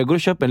 Så jag går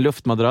och köper en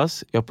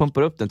luftmadrass. Jag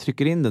pumpar upp den,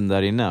 trycker in den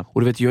där inne.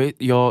 Och du vet,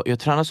 jag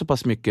tränar så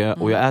pass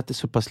mycket och jag äter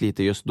så pass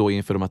lite just då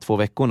inför de här 2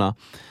 veckorna.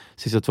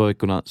 Sista 2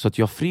 veckorna. Så att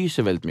jag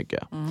fryser väldigt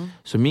mycket.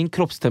 Så min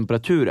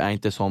kroppstemperatur är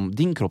inte som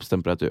din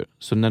kroppstemperatur.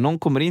 Så när någon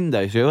kommer in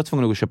där, så jag var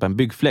tvungen att gå och köpa en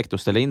byggfläkt och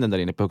ställa in den där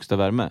inne på högsta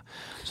värme.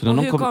 Så när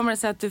och hur kommer det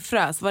sig att du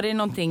frös? Var det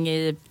någonting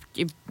i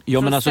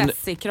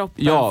process i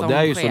kroppen? Ja, det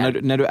är ju så.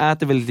 När du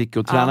äter väldigt mycket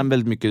och tränar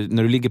väldigt mycket,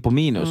 när du ligger på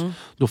minus,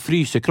 då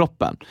fryser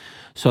kroppen.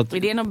 Så att, är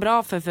det nog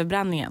bra för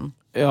förbränningen?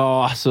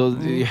 Ja, alltså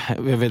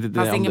jag vet inte.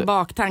 Fast ingen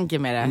baktanke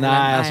med det?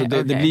 Nej, alltså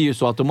det blir ju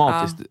så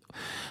automatiskt.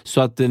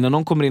 Så att när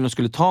någon kommer in och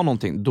skulle ta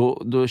någonting,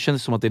 då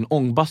känns det som att det är en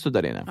ångbastu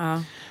där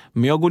inne.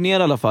 Men jag går ner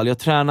i alla fall, jag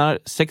tränar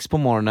 6 på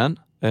morgonen.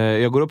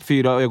 Jag går upp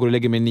 4 och jag går och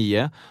lägger mig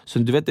 9. Så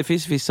du vet, det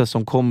finns vissa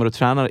som kommer och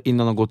tränar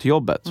innan de går till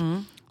jobbet.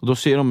 Och då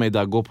ser de mig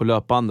där gå på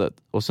löpbandet.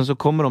 Och sen så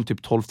kommer de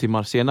typ 12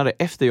 timmar senare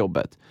efter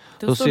jobbet.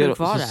 Då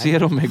ser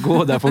de mig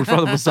gå där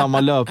fortfarande på samma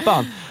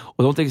löpband.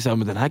 Och de tänker så här,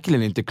 men den här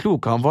killen är inte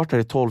klok. Han har varit där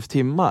i 12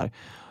 timmar.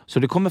 Så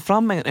det kommer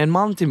fram en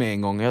man till mig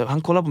en gång.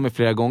 Han kollar på mig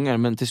flera gånger.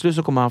 Men till slut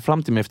så kommer han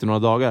fram till mig efter några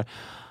dagar.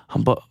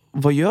 Han bara,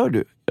 vad gör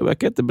du? Jag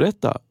kan inte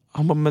berätta.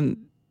 Han bara, men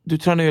du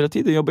tränar hela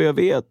tiden. Jag bara, jag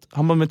vet.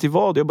 Han bara, men till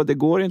vad? Jag bara, det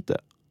går inte.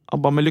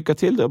 Han bara, men lycka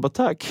till då. Jag bara,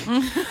 tack.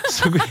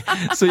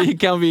 Så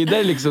gick han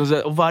vidare liksom.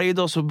 Så, och varje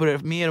dag så börjar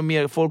mer och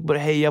mer folk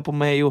börjar heja på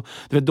mig. Och,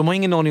 du vet, de har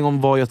ingen aning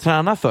om vad jag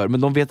tränar för.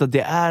 Men de vet att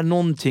det är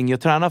någonting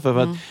jag tränar för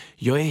att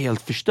jag är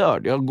helt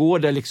förstörd. Jag går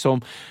där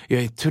liksom,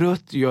 jag är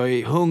trött, jag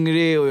är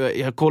hungrig. Och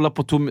jag kollar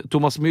på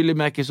Thomas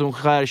Myllymäki som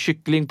skär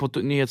kyckling på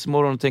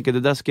Nyhetsmorgon och tänker, det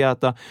där ska jag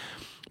äta.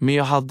 Men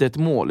jag hade ett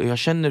mål. Jag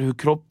känner hur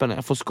kroppen,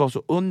 jag får ska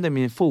så under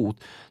min fot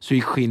så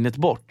är skinnet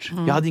bort.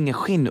 Jag hade ingen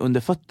skinn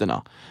under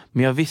fötterna.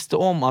 Men jag visste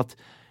om att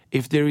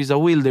if there is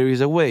a will, there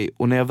is a way.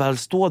 Och när jag väl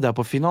står där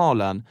på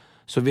finalen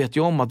så vet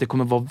jag om att det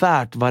kommer vara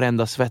värt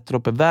varenda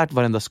svettdroppe, värt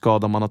varenda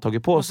skada man har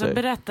tagit på sig. Och så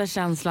berätta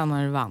känslan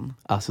när du vann.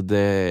 Alltså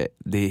det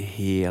är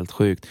helt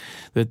sjukt.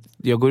 Vet,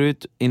 jag går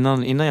ut,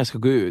 innan jag ska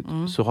gå ut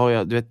så har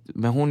jag, du vet,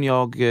 med hon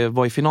jag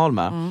var i final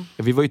med.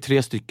 Vi var ju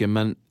 3 stycken,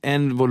 men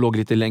en låg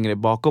lite längre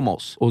bakom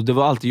oss. Och det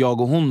var alltid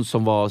jag och hon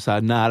som var så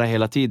här nära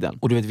hela tiden.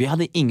 Och du vet, vi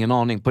hade ingen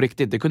aning på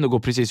riktigt. Det kunde gå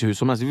precis hur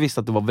som helst. Vi visste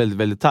att det var väldigt,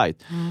 väldigt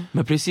tajt.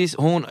 Men precis,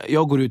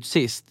 jag går ut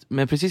sist.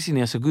 Men precis innan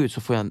jag ska gå ut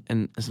så får jag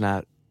en sån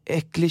här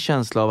äcklig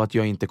känsla av att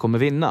jag inte kommer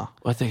vinna.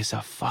 Och jag tänker så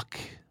här, fuck.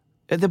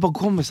 Det bara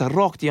kommer så här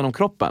rakt igenom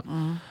kroppen.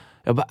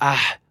 Jag bara,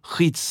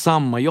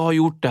 skitsamma. Jag har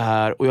gjort det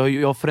här och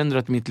jag har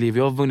förändrat mitt liv.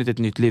 Jag har vunnit ett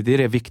nytt liv. Det är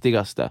det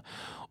viktigaste.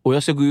 Och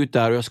jag ska gå ut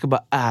där och jag ska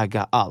bara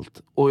äga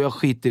allt. Och jag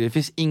skiter i det. Det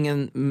finns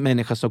ingen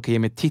människa som kan ge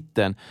mig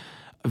titeln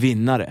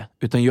vinnare.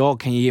 Utan jag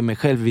kan ge mig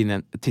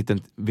själv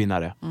titeln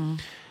vinnare.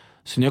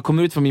 Så när jag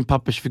kommer ut från min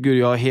pappersfigur,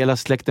 jag har hela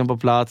släkten på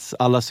plats,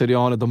 alla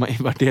syrianer, de har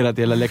inverterat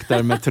hela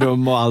läktaren med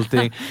trum och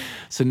allting.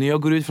 Så när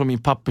jag går ut från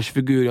min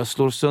pappersfigur, jag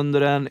slår sönder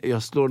den,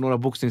 jag slår några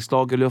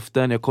boxningsslag i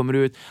luften, jag kommer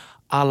ut,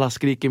 alla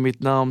skriker mitt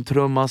namn,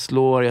 trumman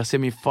slår, jag ser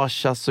min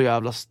farsa så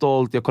jävla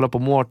stolt, jag kollar på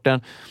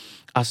Mårten.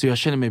 Alltså jag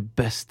känner mig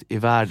bäst i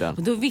världen.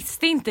 Och då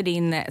visste inte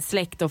din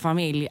släkt och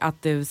familj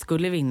att du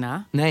skulle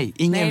vinna? Nej,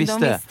 ingen visste.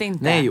 De visste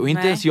inte. Nej, och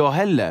inte ens jag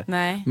heller.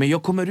 Nej. Men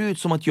jag kommer ut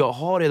som att jag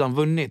har redan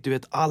vunnit. Du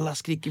vet, alla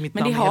skriker mitt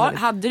namn. Men det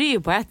hade du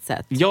ju på ett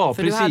sätt. Ja,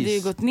 för precis. För du hade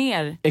ju gått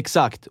ner.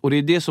 Exakt, och det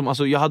är det som,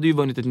 alltså jag hade ju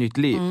vunnit ett nytt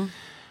liv.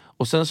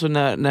 Och sen så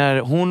när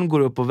hon går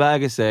upp och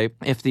väger sig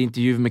efter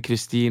intervju med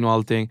Kristin och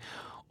allting.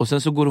 Och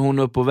sen så går hon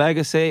upp och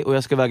väger sig och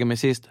jag ska väga mig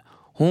sist.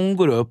 Hon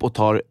går upp och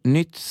tar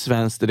nytt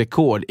svenskt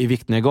rekord i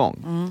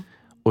viktnedgång.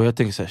 Och jag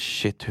tänker så här,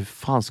 shit, hur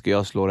fan ska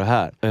jag slå det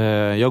här?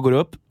 Jag går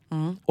upp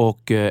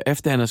och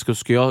efter henne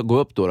ska jag gå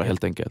upp då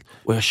helt enkelt.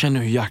 Och jag känner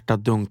hur hjärtat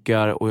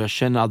dunkar och jag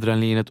känner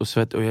adrenalinet och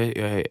svett och jag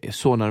är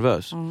så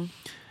nervös.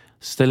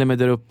 Ställer mig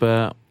där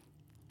uppe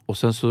och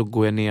sen så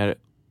går jag ner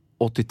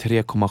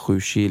 83,7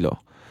 kilo.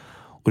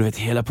 Och du vet,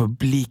 hela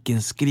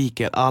publiken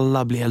skriker,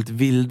 alla blir helt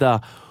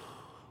vilda.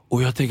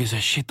 Och jag tänker så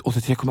här, shit,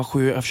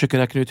 83,7, jag försöker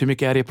räkna ut hur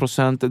mycket är det i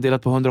procent,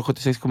 delat på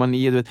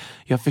 176,9, du vet.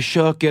 Jag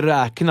försöker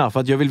räkna för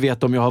att jag vill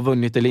veta om jag har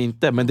vunnit eller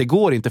inte. Men det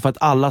går inte för att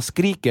alla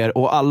skriker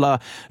och alla,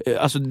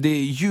 alltså det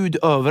är ljud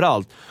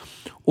överallt.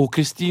 Och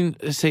Kristin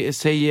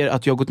säger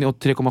att jag har gått ner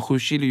 83,7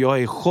 kilo, jag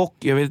är i chock,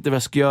 jag vet inte vad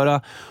jag ska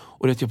göra.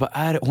 Och det, jag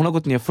bara, hon har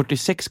gått ner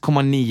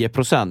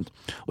 46,9%.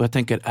 Och jag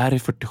tänker, är det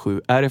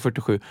 47? Är det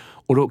 47?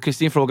 Och då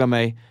Kristin frågar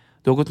mig,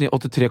 du har gått ner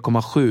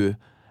 83,7,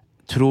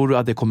 tror du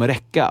att det kommer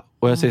räcka?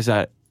 Och jag säger så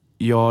här,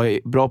 jag är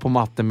bra på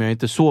matten men jag är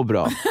inte så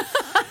bra.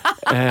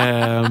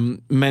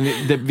 Men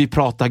vi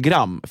pratar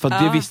gram. För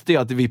det visste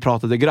jag att vi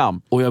pratade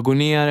gram. Och jag går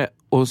ner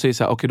och säger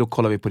så här, okej, då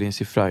kollar vi på din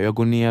siffra. Jag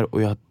går ner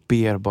och jag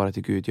ber bara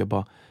till Gud. Jag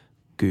bara,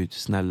 Gud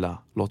snälla,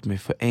 låt mig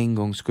för en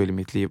gång skull i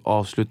mitt liv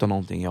avsluta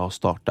någonting jag har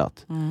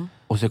startat.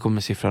 Och så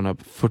kommer siffran upp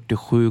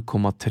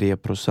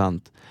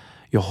 47,3%.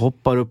 Jag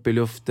hoppar upp i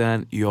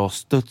luften, jag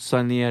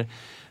studsar ner.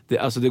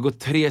 Det går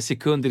 3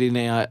 sekunder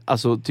innan jag,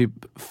 alltså typ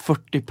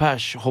 40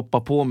 pers hoppar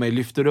på mig,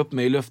 lyfter upp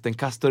mig i luften,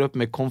 kastar upp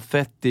mig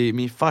konfetti,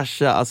 min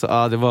farsa, alltså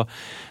det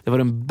var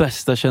den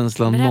bästa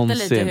känslan någonsin.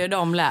 Berätta lite hur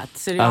de lät,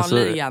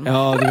 Syrianligan. Alltså,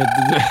 ja, du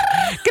vet.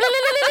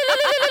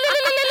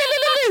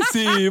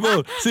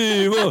 Simon.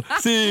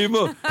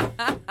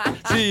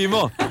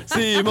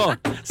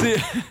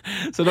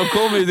 Så de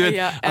kommer ju, du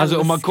vet, alltså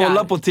om man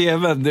kollar på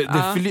tvn,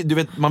 du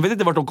vet, man vet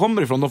inte vart de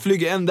kommer ifrån. De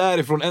flyger en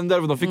därifrån,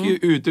 de fick ju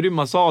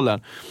utrymma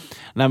salen.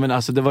 Nej men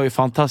alltså det var ju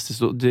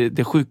fantastiskt. Och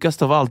det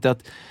sjukaste av allt är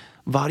att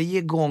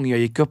varje gång jag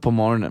gick upp på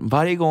morgonen,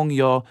 varje gång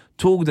jag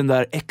tog den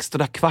där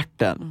extra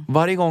kvarten,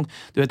 varje gång,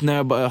 du vet, när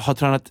jag har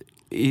tränat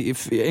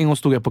en gång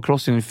stod jag på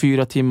crossing i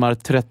 4 timmar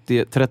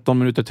 13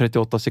 minuter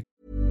 38 sekunder.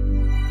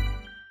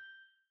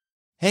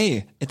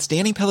 Hey, it's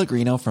Danny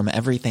Pellegrino from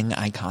Everything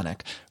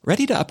Iconic.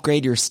 Ready to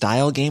upgrade your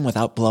style game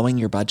without blowing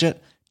your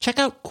budget? Check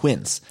out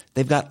Quince.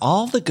 They've got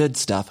all the good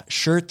stuff,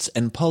 shirts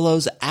and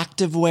polos,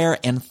 activewear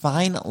and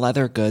fine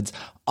leather goods,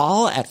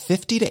 all at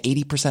 50 to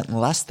 80%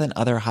 less than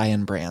other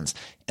high-end brands.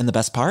 And the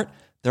best part?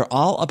 They're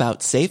all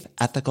about safe,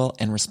 ethical,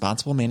 and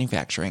responsible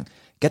manufacturing.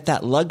 Get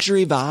that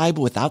luxury vibe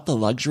without the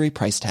luxury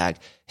price tag.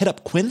 Hit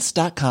up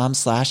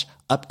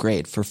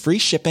quince.com/upgrade for free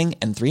shipping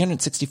and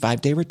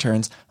 365-day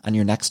returns on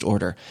your next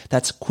order.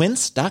 That's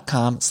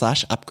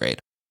quince.com/upgrade.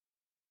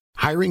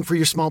 Hiring for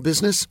your small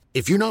business?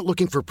 If you're not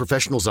looking for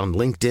professionals on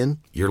LinkedIn,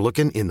 you're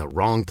looking in the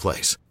wrong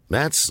place.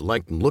 That's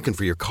like looking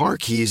for your car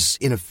keys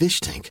in a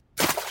fish tank.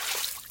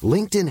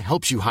 LinkedIn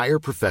helps you hire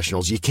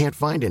professionals you can't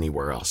find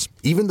anywhere else,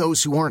 even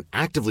those who aren't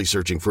actively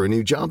searching for a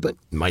new job but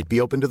might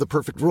be open to the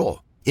perfect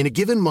role. In a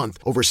given month,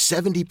 over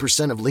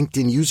 70% of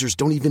LinkedIn users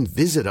don't even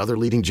visit other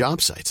leading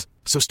job sites.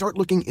 So start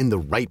looking in the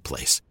right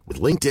place.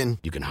 With LinkedIn,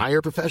 you can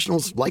hire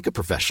professionals like a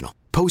professional.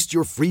 Post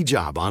your free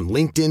job on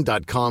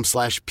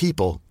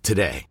linkedin.com/people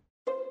today.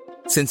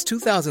 Since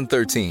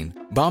 2013,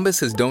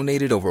 Bombas has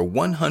donated over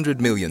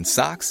 100 million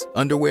socks,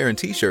 underwear, and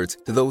T-shirts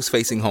to those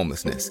facing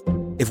homelessness.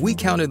 If we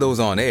counted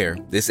those on air,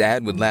 this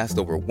ad would last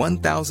over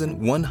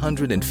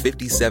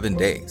 1,157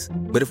 days.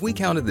 But if we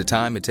counted the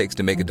time it takes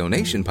to make a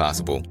donation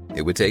possible,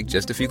 it would take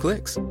just a few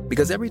clicks.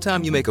 Because every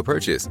time you make a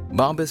purchase,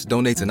 Bombas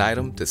donates an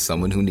item to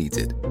someone who needs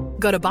it.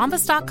 Go to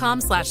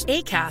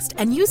bombas.com/ACAST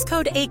and use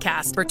code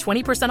ACAST for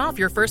 20% off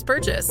your first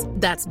purchase.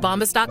 That's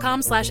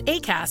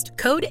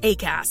bombas.com/ACAST, code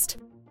ACAST.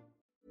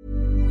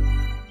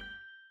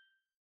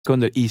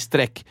 Under i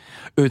sträck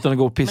utan att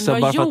gå och pissa.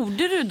 Men vad bara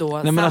gjorde du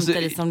då? Nej, men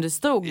samtidigt som du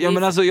stod? Ja,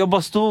 men alltså, jag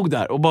bara stod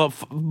där och bara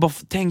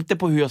tänkte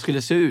på hur jag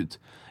skulle se ut.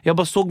 Jag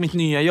bara såg mitt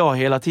nya jag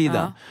hela tiden.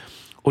 Ja.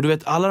 Och du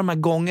vet, alla de här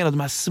gångerna, de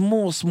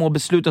här små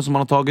besluten som man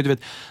har tagit, du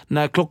vet,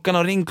 när klockan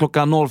har ringt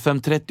klockan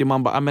 05.30 och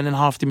man bara, men en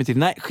halvtimme till,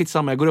 nej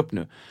skitsamma, jag går upp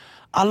nu.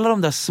 Alla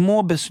de där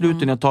små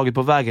besluten jag har tagit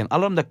på vägen,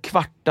 alla de där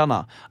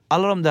kvartarna,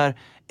 alla de där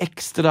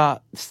extra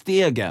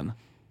stegen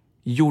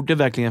gjorde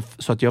verkligen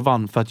så att jag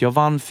vann. För att jag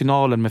vann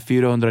finalen med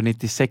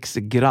 496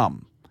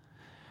 gram.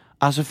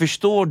 Alltså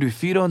förstår du,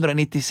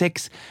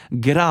 496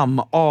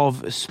 gram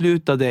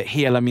avslutade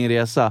hela min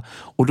resa.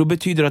 Och då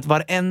betyder det att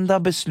varenda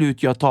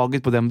beslut jag har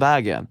tagit på den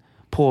vägen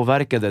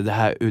påverkade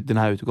den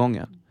här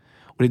utgången.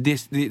 Och det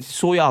är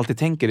så jag alltid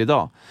tänker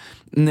idag.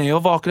 När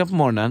jag vaknar på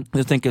morgonen,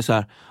 jag tänker så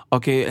här: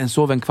 okej, en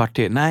sov en kvart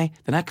till. Nej,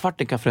 den här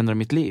kvarten kan förändra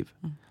mitt liv.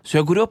 Så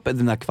jag går upp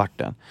den här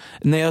kvarten.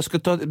 När jag ska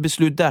ta ett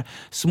beslut där,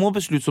 små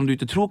beslut som du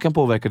inte tror kan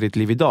påverka ditt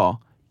liv idag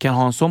kan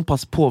ha en sån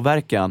pass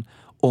påverkan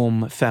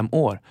om 5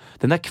 år.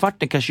 Den där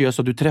kvarten kanske gör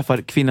så att du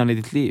träffar kvinnan i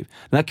ditt liv.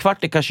 Den här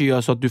kvarten kanske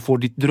gör så att du får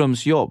ditt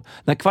drömsjobb.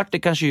 Den här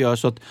kvarten kanske gör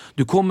så att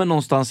du kommer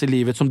någonstans i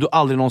livet som du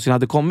aldrig någonsin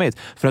hade kommit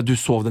för att du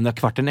sov den där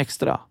kvarten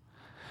extra.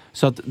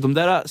 Så att de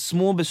där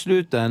små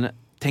besluten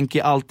tänker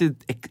jag alltid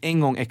en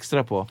gång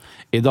extra på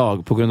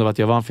idag på grund av att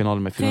jag vann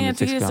finalen med 496 gram. Jag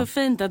tycker det är så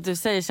fint att du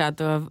säger så att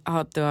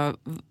du har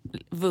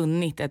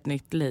vunnit ett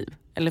nytt liv.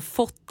 Eller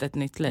fått ett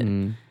nytt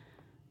liv.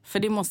 För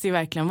det måste ju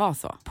verkligen vara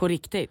så, på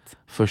riktigt.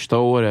 Första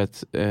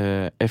året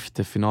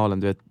efter finalen,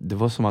 du vet, det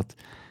var som att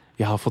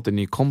jag har fått en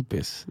ny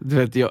kompis. Du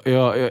vet,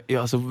 jag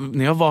alltså,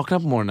 när jag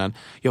vaknade på morgonen,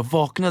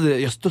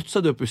 jag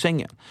studsade upp ur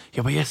sängen.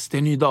 Jag bara, yes, det är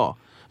en ny dag.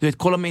 Du vet,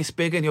 kolla mig i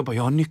spegeln, jag bara,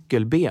 jag har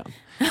nyckelben.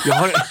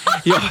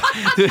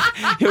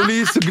 Jag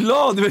blir så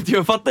glad, du vet,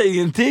 jag fattar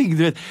ingenting.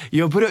 Du vet,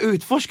 jag börjar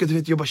utforska, du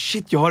vet, jag bara,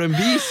 shit, jag har en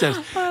biceps.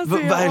 Alltså,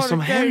 vad är det som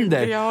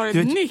händer? Jag har ett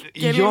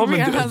nyckelben. Ja,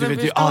 men alltså, du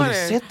vet, jag har aldrig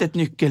sett ett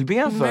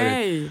nyckelben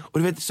förut. Och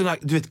du vet, såna,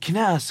 du vet,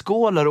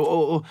 knäskålar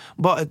och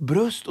bara ett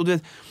bröst. Och du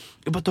vet,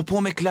 jag bara tar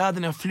på mig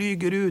kläderna, jag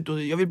flyger ut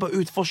och jag vill bara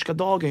utforska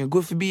dagen. Jag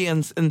går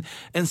förbi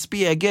en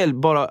spegel,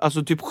 bara,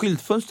 alltså typ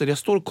skyltfönster. Jag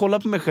står och kollar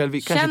på mig själv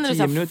i kanske 10 minuter.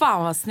 Känner du så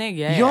fan vad snygg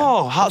jag är?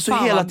 Ja, alltså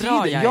hela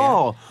tiden.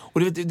 Ja, är. och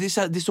du vet, det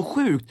är så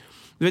sjukt.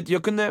 Du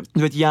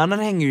vet, hjärnan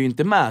hänger ju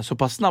inte med så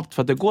pass snabbt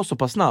för att det går så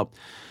pass snabbt.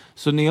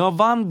 Så när jag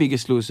vann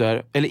Biggest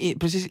Loser, eller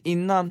precis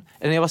innan,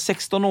 eller när jag var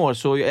 16 år,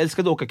 så jag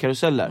älskade att åka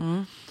karuseller.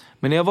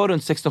 Men när jag var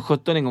runt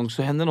 16-17 en gång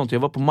så hände något. Jag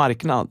var på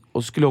marknad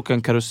och skulle åka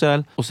en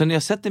karusell. Och sen när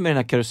jag sätter mig i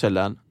den här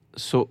karusellen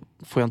så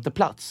får jag inte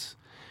plats.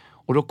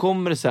 Och då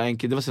kommer det så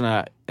här, det var sån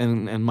här,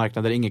 en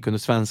marknad där ingen kunde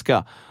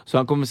svenska. Så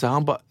han kommer så här,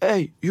 han bara,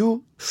 hey, you,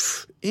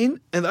 in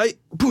and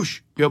I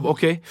push. Jag bara,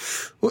 okej.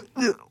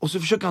 Och så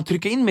försöker han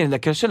trycka in mig i den där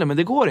karusellen, men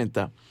det går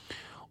inte.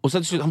 Och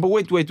sen till slut, han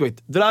bara,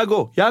 wait,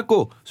 Drago,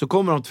 Jako. Så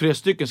kommer de 3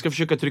 stycken, ska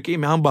försöka trycka in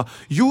mig. Han bara,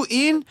 you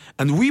in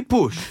and we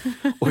push.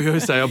 Och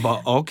jag säger, jag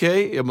bara,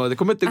 okej. Jag bara, det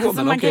kommer inte gå, alltså,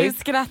 men man okej. kan ju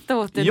skratta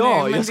åt det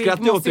ja, nu, men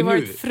det måste ju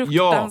varit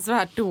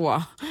fruktansvärt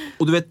då.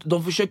 Och du vet,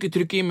 de försöker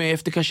trycka in mig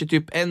efter kanske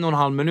typ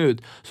 1,5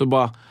 minut. Så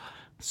bara,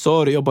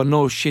 sorry, jag bara,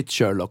 no shit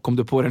Sherlock, kom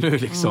du på det nu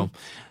liksom.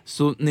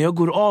 Så när jag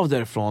går av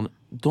därifrån,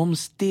 de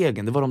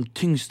stegen, det var de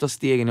tyngsta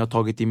stegen jag har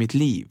tagit i mitt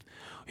liv.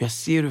 Jag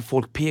ser hur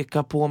folk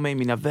pekar på mig,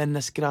 mina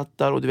vänner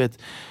skrattar och du vet,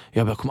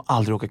 jag kommer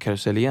aldrig åka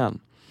karusell igen.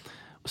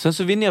 Och sen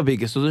så vinner jag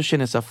Biggest och då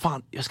känner jag så här,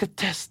 fan, jag ska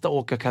testa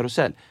åka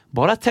karusell.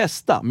 Bara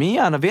testa, min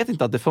hjärna vet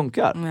inte att det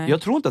funkar. Nej.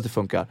 Jag tror inte att det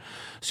funkar.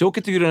 Så jag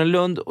åker till Gröna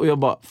Lund och jag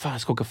bara, fan,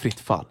 jag ska åka fritt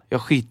fall.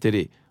 Jag skiter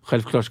i,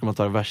 självklart ska man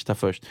ta det värsta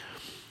först.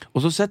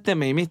 Och så sätter jag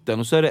mig i mitten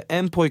och så är det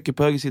en pojke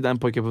på höger sida, en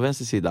pojke på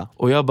vänster sida.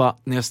 Och jag bara,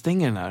 när jag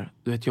stänger den här,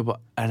 du vet, jag bara,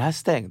 är den här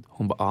stängd?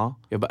 Hon bara, ja.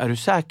 Jag bara, är du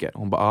säker?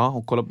 Hon bara, ja.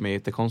 Hon kollar på mig,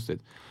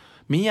 jättekonstigt.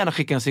 Min hjärna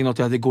skickar en signal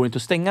till att det går inte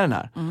att stänga den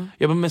här.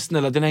 Jag bara, men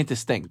snälla, den är inte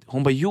stängd.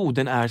 Hon bara, jo,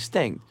 den är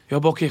stängd.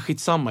 Jag bara, okej,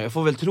 skitsamma, jag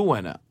får väl tro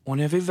henne. Och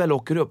när vi väl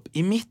åker upp,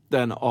 i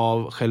mitten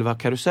av själva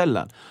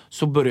karusellen,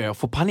 så börjar jag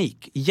få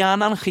panik.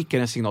 Hjärnan skickar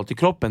en signal till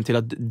kroppen till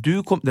att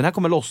den här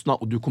kommer lossna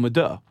och du kommer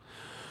dö.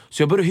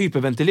 Så jag börjar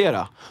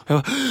hyperventilera.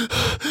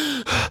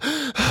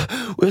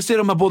 Och jag ser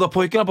de här båda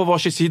pojkarna på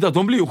varsin sida.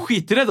 De blir ju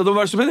skiträdda. De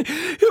var som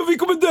vi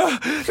kommer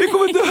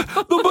dö.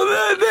 De bara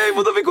nej,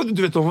 vadå, vi kommer.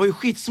 Du vet, de var ju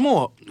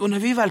skitsmå. Och när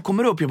vi väl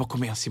kommer upp, jag bara,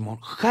 kom igen Simon,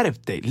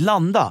 skärp dig,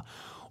 landa.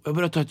 Och jag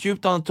börjar ta ett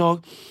djupt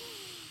andetag.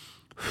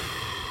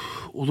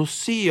 Och då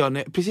ser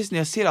jag, precis när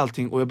jag ser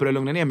allting och jag börjar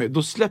lugna ner mig,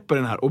 då släpper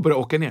den här och börjar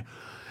åka ner.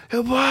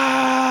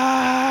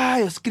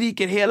 Jag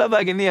skriker hela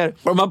vägen ner.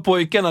 Och de här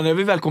pojkarna, när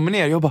vi väl kommer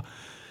ner, jag bara,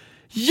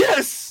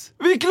 yes!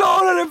 Vi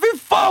klarar det, fy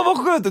fan vad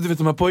skönt. Du vet,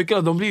 de här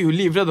pojkarna, de blir ju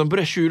livrädda. De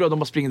börjar tjura och de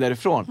bara springer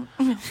därifrån.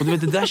 Och du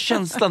vet, det där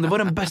känslan, det var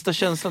den bästa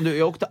känslan.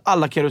 Jag åkte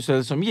alla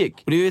karuseller som gick.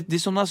 Och det är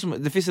såna som,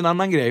 det finns en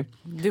annan grej.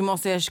 Du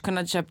måste ha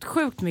kunnat köpt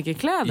sjukt mycket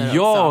kläder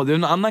ja, också. Det är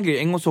en annan grej.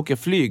 En gång så åker jag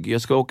flyg.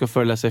 Jag ska åka och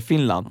föreläsa i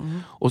Finland.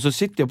 Och så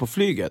sitter jag på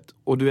flyget.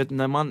 Och du vet,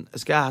 när man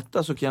ska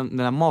äta så kan den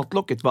här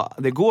matlocket,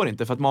 det går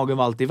inte för att magen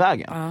var alltid i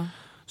vägen.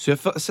 Så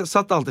jag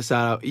satt alltid så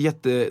här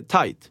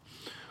jättetajt.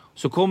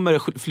 Så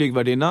kommer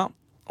flygvärdinna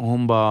och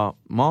hon bara,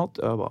 mat?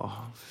 Jag bara,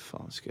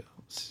 fan ska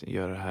jag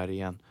göra det här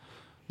igen?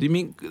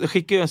 Det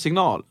skickar ju en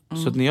signal.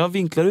 Så att när jag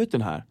vinklar ut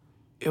den här,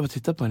 jag bara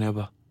tittar på henne och jag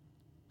bara,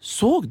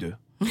 såg du?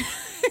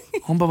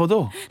 Hon bara,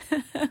 vadå?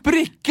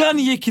 Brickan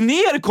gick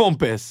ner,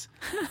 kompis!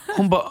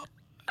 Hon bara,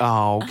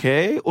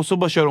 okej. Och så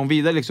bara kör hon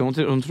vidare liksom.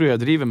 Hon tror jag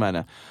driver med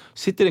henne.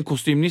 Sitter en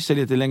kostymnisse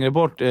lite längre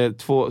bort,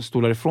 2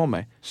 stolar ifrån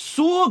mig.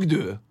 Såg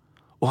du?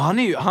 Och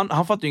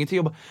han fattar ju ingenting.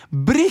 Jag bara,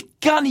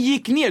 brickan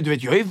gick ner. Du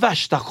vet, jag är i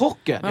värsta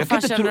chocken. Men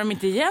fan, känner de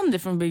inte igen det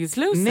från Biggest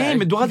Loser? Nej,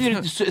 men då hade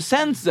jag inte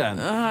sensen.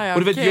 Ja, och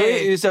du vet, jag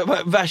är så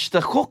här,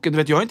 värsta chocken. Du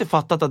vet, jag har inte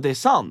fattat att det är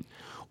sant.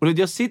 Och du vet,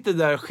 jag sitter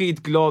där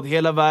skitglad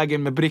hela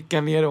vägen med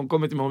brickan nere. Hon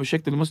kommer till mig och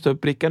ursäkta, du måste ta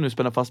upp brickan nu,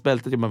 spänna fast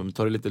bältet. Jag bara, men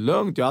ta det lite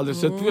lugnt. Jag har aldrig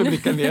sett med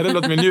brickan nere.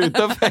 Låt mig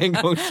njuta för en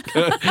gång.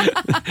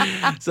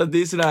 Så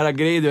det är sådana här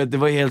grejer, du vet, det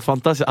var helt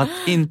fantastiskt. Att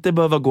inte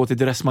behöva gå till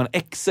Dressman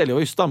XL. Jag var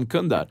ju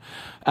stamkund där.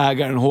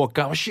 Ägaren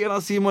Håkan,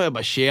 tjena Simon. Jag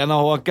bara, tjena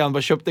Håkan.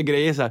 Bara köpte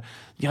grejer så här.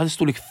 Jag hade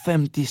storlek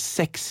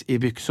 56 i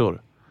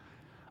byxor.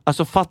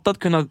 Alltså fatta att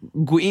kunna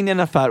gå in i en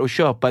affär och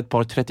köpa ett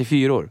par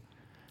 34-or.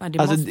 Ja, det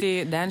alltså,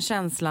 den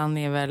känslan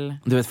är väl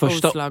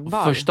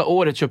oslagbar. Första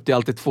året köpte jag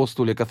alltid 2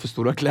 storlekar för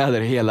stora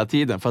kläder hela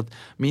tiden. För att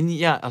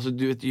alltså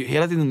du vet,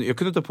 hela tiden, jag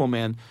kunde ta på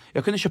mig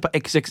jag kunde köpa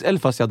XXL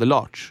fast jag hade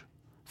large.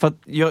 För att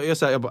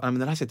jag bara, men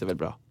den här sitter väl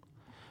bra.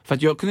 För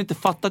att jag kunde inte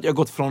fatta att jag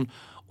gått från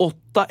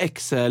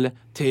 8XL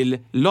till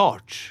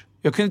large.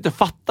 Jag kunde inte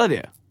fatta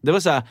det. Det var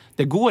så här,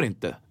 det går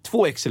inte.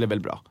 2XL är väl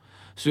bra.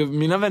 Så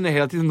mina vänner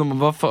hela tiden, de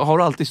bara, har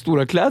du alltid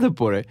stora kläder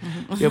på dig?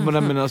 Jag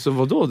bara, men alltså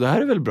vadå, det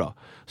här är väl bra.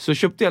 Så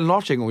köpte jag en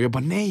large en gång och jag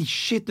bara, nej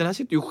shit, den här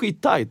sitter ju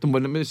skittajt. De bara,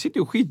 men det sitter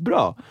ju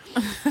skitbra.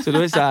 Så det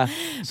var så här,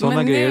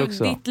 sådana grejer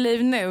också. Men ditt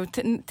liv nu,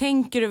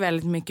 tänker du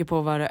väldigt mycket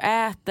på vad du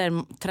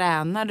äter?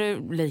 Tränar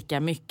du lika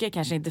mycket?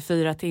 Kanske inte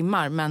 4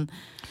 timmar, men...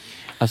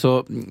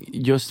 Alltså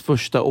just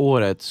första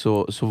året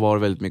så var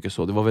det väldigt mycket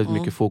så. Det var väldigt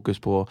mycket fokus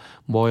på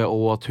vad jag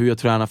åt, hur jag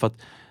tränar, för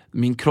att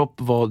min kropp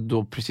var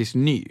då precis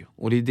ny.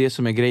 Och det är det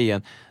som är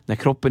grejen. När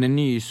kroppen är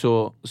ny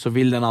så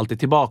vill den alltid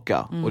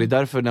tillbaka. Och det är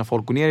därför när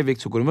folk går ner i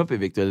vikt så går de upp i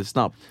vikt väldigt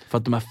snabbt. För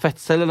att de här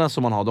fettcellerna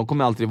som man har, de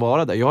kommer alltid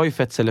vara där. Jag har ju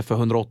fettceller för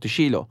 180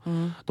 kilo.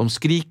 De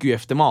skriker ju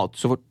efter mat.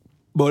 Så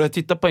bara jag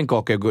tittar på en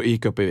kaka jag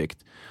gick upp i vikt.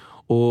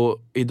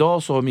 Och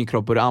idag så har min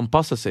kropp börjat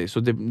anpassa sig. Så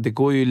det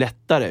går ju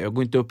lättare. Jag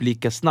går inte upp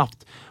lika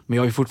snabbt. Men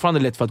jag är fortfarande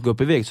lätt för att gå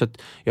upp i vikt. Så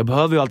att jag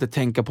behöver ju alltid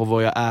tänka på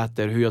vad jag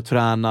äter, hur jag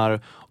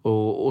tränar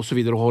och så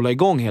vidare. Och hålla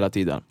igång hela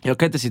tiden. Jag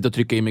kan inte sitta och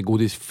trycka i mig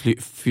godis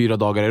 4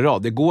 dagar i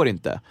rad. Det går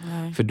inte.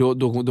 Nej. För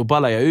då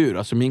ballar jag ur.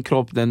 Alltså min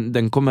kropp,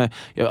 den kommer...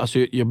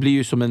 Jag blir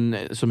ju som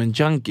en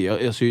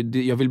junkie.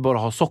 Jag vill bara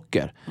ha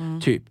socker.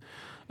 Typ.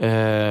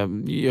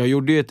 Jag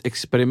gjorde ju ett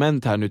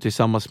experiment här nu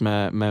tillsammans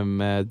med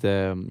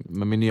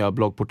min nya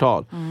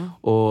bloggportal.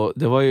 Och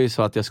det var ju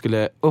så att jag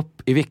skulle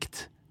upp i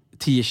vikt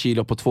 10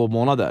 kilo på 2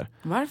 månader.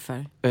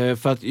 Varför?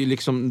 För att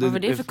liksom... Vad var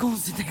det för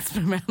konstigt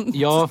experiment?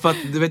 Ja, för att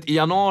du vet, i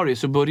januari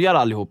så börjar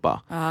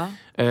allihopa.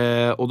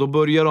 Och då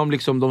börjar de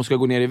liksom, de ska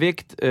gå ner i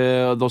vikt,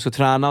 de ska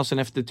träna och sen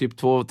efter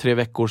typ 2-3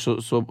 veckor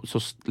så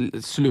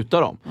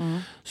slutar de.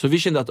 Så vi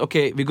kände att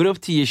okej, vi går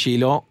upp 10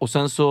 kilo och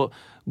sen så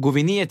går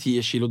vi ner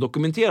 10 kilo och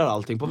dokumenterar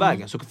allting på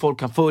vägen. Så folk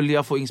kan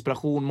följa, få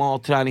inspiration,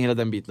 mat, träning, hela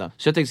den biten.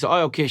 Så jag tänkte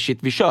så, okej, shit,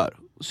 vi kör.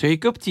 Så jag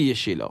gick upp 10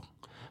 kilo.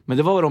 Men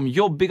det var de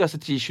jobbigaste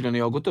 10 kilona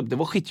jag har gått upp. Det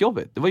var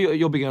skitjobbigt. Det var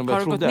jobbigare än vad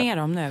jag trodde. Har du gått ner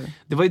dem nu?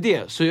 Det var ju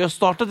det. Så jag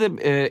startade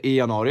i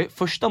januari.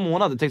 Första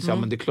månaden tänkte jag,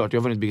 men det är klart,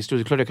 jag var inte Biggest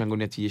Loser. Det är klart jag kan gå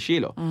ner 10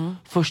 kilo.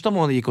 Första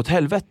månaden gick åt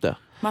helvete.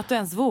 Men att du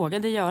ens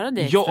vågade göra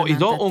det experimentet. Ja,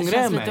 idag ångrar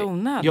jag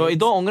mig. Ja,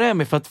 idag ångrar jag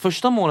mig för att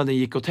första månaden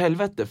gick åt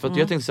helvete. För att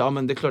jag tänkte så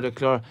men det är klart jag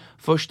klarar.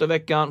 Första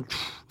veckan,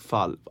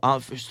 fall.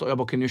 Jag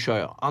bara, okej, nu kör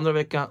jag. Andra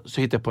veckan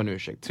så hittar jag på en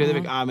ursäkt. Tredje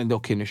veckan, men det är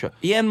okej, nu kör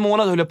jag. I en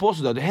månad höll jag på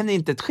sådär. Det hände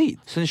inte ett skit.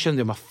 Sen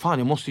kände jag, fan,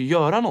 jag måste ju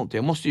göra någonting.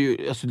 Jag måste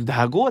ju, alltså det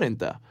här går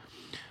inte.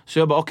 Så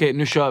jag bara, okej,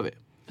 nu kör vi.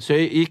 Så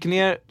jag gick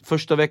ner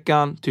första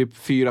veckan typ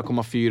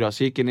 4,4.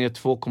 Så gick jag ner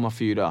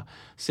 2,4.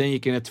 Sen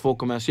gick jag ner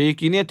 2,1. Så jag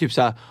gick ner typ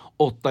så här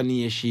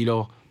 8-9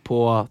 kilo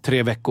på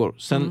 3 veckor.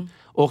 Sen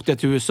åkte jag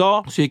till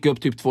USA. Så gick jag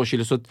upp typ 2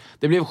 kilo. Så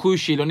det blev 7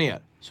 kilo ner.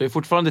 Så jag är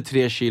fortfarande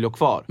 3 kilo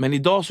kvar. Men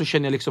idag så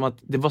känner jag liksom att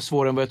det var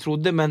svårare än vad jag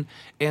trodde. Men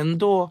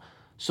ändå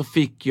så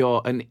fick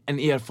jag en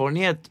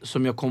erfarenhet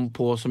som jag kom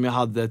på som jag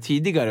hade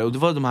tidigare. Och det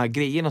var de här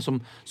grejerna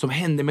som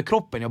hände med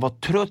kroppen. Jag var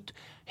trött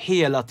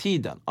hela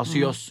tiden. Alltså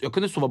jag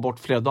kunde sova bort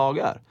flera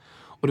dagar.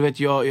 Och du vet,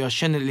 jag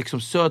känner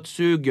liksom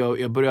sötsug.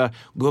 Jag började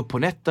gå upp på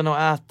nätterna och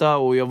äta.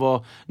 Och jag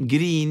var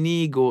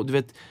grinig. Och du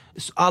vet,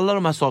 alla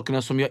de här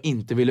sakerna som jag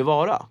inte ville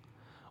vara.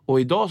 Och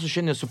idag så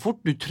känner jag så fort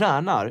du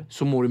tränar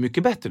så mår du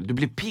mycket bättre. Du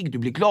blir pigg, du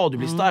blir glad, du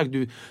blir stark.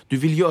 Du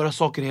vill göra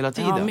saker hela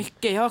tiden. Ja,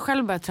 mycket. Jag har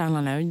själv börjat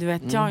träna nu. Du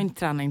vet, jag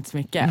tränar inte så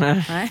mycket.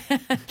 Nej.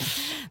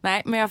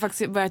 Nej, men jag har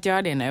faktiskt börjat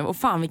göra det nu. Och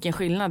fan vilken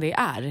skillnad det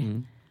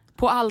är.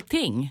 På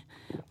allting.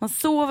 Man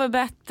sover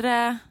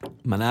bättre.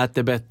 Man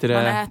äter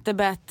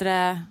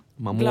bättre.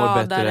 Man mår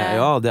gladare, bättre.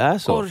 Ja, det är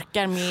så.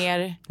 Orkar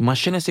mer. Man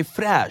känner sig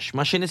fräsch.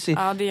 Man känner sig...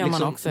 Ja, det gör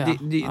man också.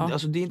 Ja.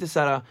 Alltså, det är inte så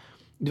här...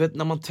 Du vet,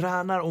 när man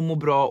tränar och mår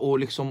bra och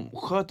liksom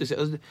sköter sig.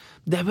 Alltså,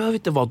 det behöver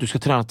inte vara att du ska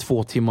träna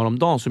 2 timmar om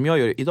dagen som jag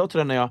gör. Idag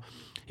tränar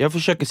jag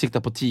försöker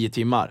sikta på 10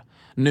 timmar.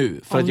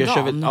 Nu, för att jag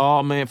kör,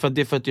 ja, men för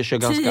att jag kör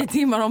ganska 10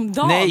 timmar om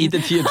dagen? Nej, inte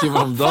 10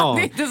 timmar om dagen.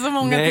 Det är inte så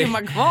många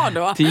timmar kvar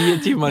då. 10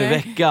 timmar i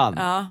veckan.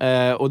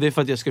 Och det är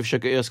för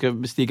att jag ska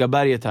bestiga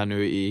berget här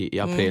nu i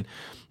april.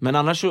 Men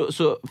annars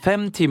så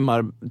 5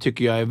 timmar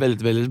tycker jag är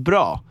väldigt, väldigt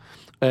bra.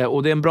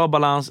 Och det är en bra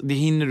balans, det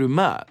hinner du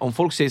med. Om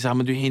folk säger så här,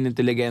 men du hinner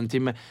inte lägga 1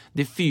 timme.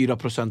 Det är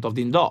 4% av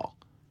din dag.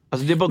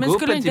 Alltså det är bara men gå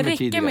upp en skulle timme det inte räcka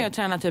tidigare. Med att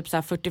träna typ så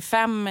här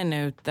 45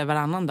 minuter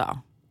varannan dag?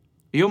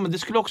 Jo, men det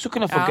skulle också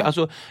kunna funka.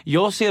 Alltså,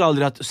 jag ser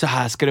aldrig att så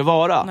här ska det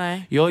vara.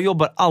 Nej. Jag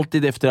jobbar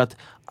alltid efter att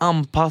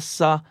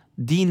anpassa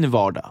din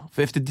vardag,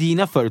 för efter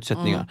dina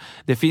förutsättningar.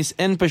 Det finns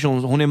en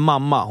person, hon är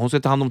mamma. Hon ska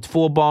ta hand om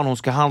 2 barn, hon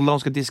ska handla, hon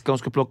ska diska, hon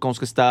ska plocka, hon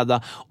ska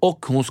städa.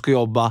 Och hon ska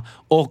jobba,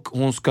 och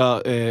hon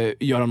ska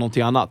göra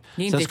någonting annat.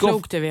 Det är inte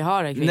klokt det vi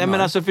har kvinnor. Nej,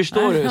 men alltså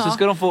förstår du,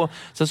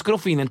 sen ska de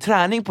få in en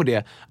träning på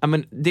det.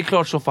 Men det är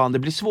klart så fan, det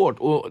blir svårt.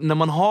 Och när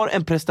man har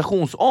en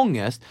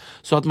prestationsångest,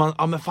 så att man,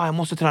 men fan jag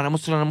måste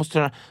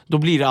träna, då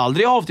blir det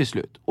aldrig av till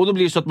slut. Och då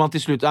blir det så att man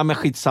till slut, men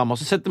skitsamma. Och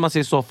så sätter man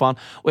sig i soffan,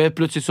 och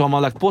plötsligt så har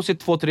man lagt på sig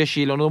 2-3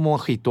 kilo, och då mår man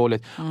skitdåligt.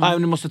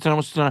 Du måste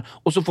träna.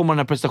 Och så får man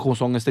den här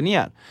prestationsångesten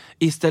igen.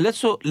 Istället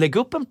så lägg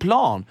upp en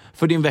plan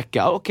för din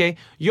vecka. Okej,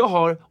 jag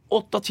har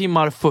 8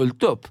 timmar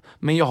fullt upp,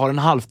 men jag har en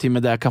halvtimme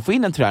där jag kan få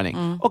in en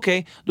träning.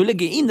 Okej, då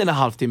lägger jag in den här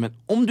halvtimmen.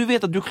 Om du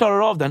vet att du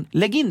klarar av den,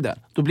 lägg in den.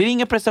 Då blir det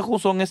ingen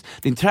prestationsångest,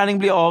 din träning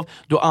blir av,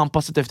 du har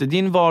anpassat efter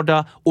din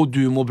vardag och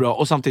du mår bra,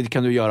 och samtidigt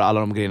kan du göra alla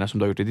de grejerna som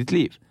du har gjort i ditt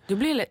liv. Du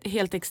blir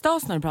helt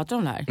extas när du pratar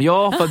om det här.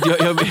 Ja, för att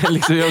jag brinner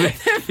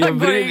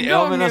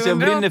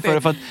för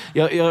det, för att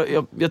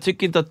jag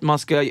tycker inte att man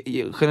ska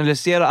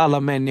generalisera alla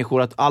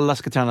människor, att alla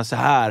ska träna så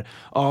här.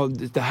 Ja,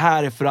 det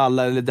här är för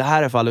alla, eller det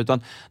här är för alla,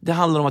 utan det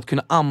handlar om att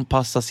kunna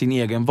anpassa sin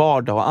egen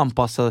vardag och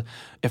anpassa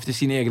efter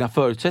sina egna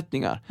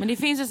förutsättningar. Men det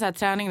finns ju så här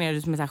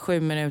träning som är så här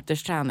 7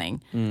 minuters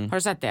träning. Har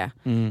du sett det?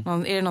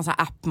 Är det någon så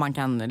här app man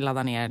kan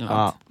ladda ner eller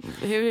något?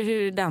 Ja. Hur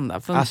är den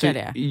då? Funkar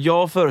det?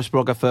 Jag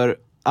förespråkar för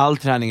all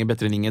träning är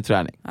bättre än ingen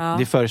träning. Ja.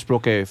 Det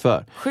förespråkar jag ju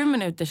för. 7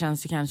 minuter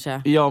känns det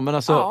kanske. Ja, men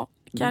alltså... Ja.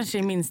 Kanske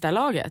i minsta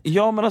laget.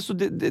 Ja, men alltså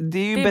det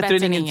är ju bättre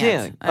än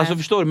ingenting. Alltså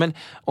förstår du,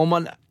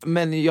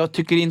 men jag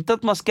tycker inte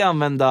att man ska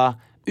använda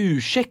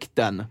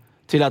ursäkten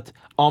till att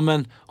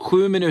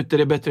 7 minuter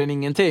är bättre än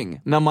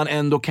ingenting, när man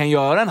ändå kan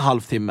göra en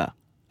halvtimme.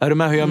 Är du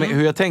med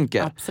hur jag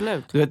tänker?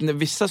 Absolut. Du vet,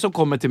 vissa som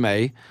kommer till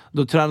mig,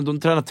 de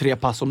tränar 3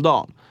 pass om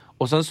dagen.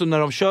 Och sen så när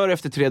de kör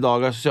efter 3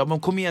 dagar så säger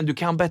jag, kom igen, du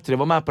kan bättre,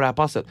 var med på det här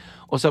passet.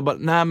 Och så bara,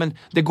 nej men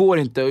det går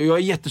inte. Och jag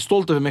är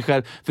jättestolt över mig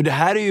själv, för det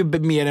här är ju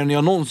mer än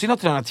jag någonsin har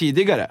tränat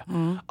tidigare.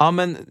 Ja,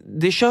 men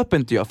det köper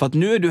inte jag, för att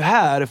nu är du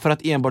här för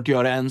att enbart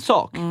göra en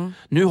sak.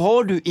 Nu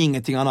har du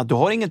ingenting annat, du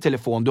har ingen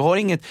telefon, du har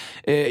inget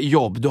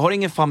jobb, du har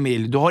ingen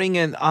familj, du har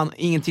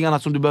ingenting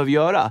annat som du behöver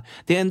göra.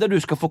 Det enda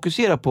du ska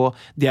fokusera på,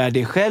 det är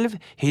dig själv,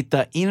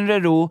 hitta inre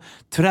ro,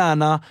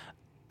 träna,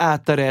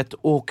 äta rätt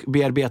och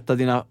bearbeta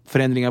dina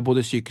förändringar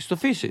både psykiskt och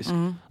fysiskt.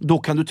 Då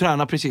kan du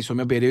träna precis som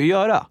jag ber dig att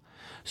göra.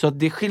 Så att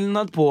det är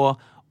skillnad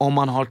på om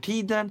man har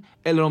tiden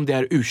eller om det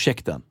är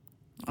ursäkten.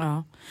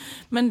 Ja.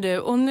 Men du,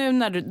 och nu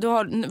när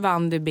du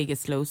vann du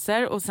Biggest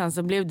Loser och sen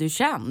så blev du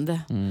känd.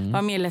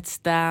 Var med i Let's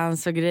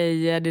Dance och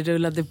grejer, det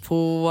rullade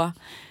på.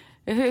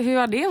 Hur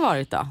har det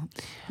varit då?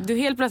 Du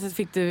helt plötsligt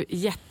fick du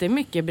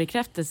jättemycket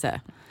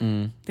bekräftelse.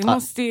 Det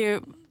måste ju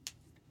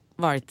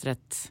varit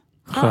rätt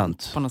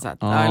skönt på något sätt,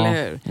 ja, eller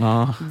hur?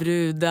 Ja.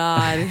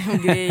 Brudar och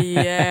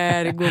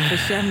grejer, gå på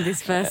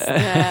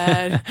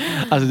kändisfester.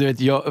 Alltså du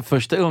vet,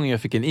 första gången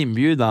jag fick en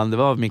inbjudan, det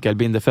var av Mikael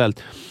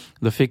Bindefeld.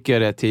 Då fick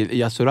jag det till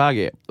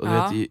Yasuragi. Och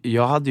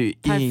jag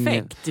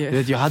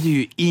hade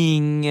ju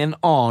ingen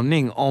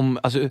aning om,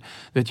 alltså,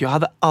 jag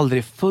hade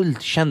aldrig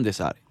följt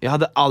kändisar. Jag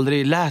hade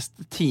aldrig läst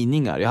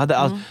tidningar.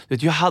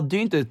 Jag hade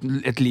ju inte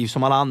ett liv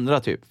som alla andra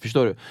typ,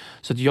 förstår du?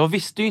 Så att jag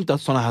visste ju inte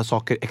att såna här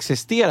saker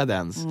existerade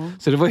ens.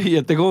 Så det var ju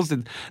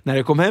jättekonstigt när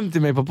det kom hem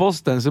till mig på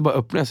posten, så bara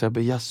öppnade jag så jag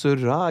bara,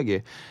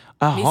 Yasuragi.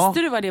 Aha.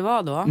 Visste du vad det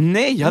var då?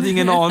 Nej, jag hade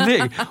ingen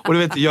aning. Och du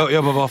vet,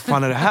 jag bara, vad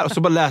fan är det här? Och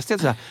så bara läste jag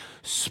så här: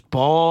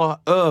 spa,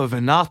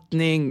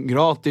 övernattning,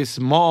 gratis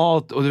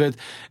mat och du vet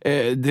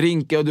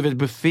drinkar och du vet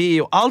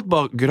buffé och allt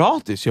bara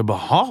gratis. Jag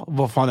bara,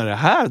 vad fan är det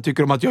här?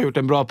 Tycker de att jag har gjort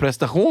en bra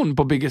prestation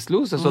på Biggest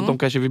Loser så att de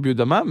kanske vill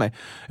bjuda med mig?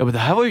 Jag bara, det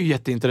här var ju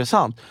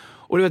jätteintressant.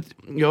 Och du vet,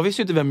 jag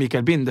visste ju inte vem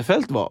Mikael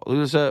Bindefeld var.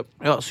 Och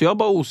så jag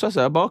bara osade så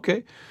här, jag bara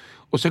okej.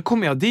 Och så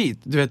kom jag dit,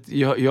 du vet,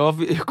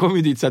 jag kom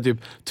ju dit så här,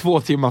 typ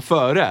 2 timmar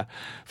före.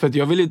 För att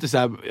jag ville inte så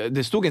här,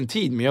 det stod en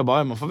tid, men jag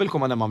bara, man får väl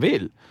komma när man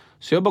vill.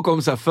 Så jag bara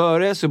kom så här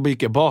före, så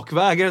gick jag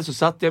bakvägen, så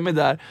satt jag mig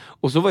där.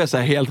 Och så var jag så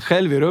här helt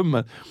själv i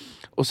rummet.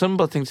 Och sen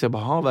bara tänkte jag,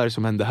 vad är det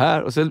som hände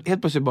här? Och sen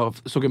helt plötsligt bara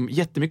såg jag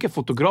jättemycket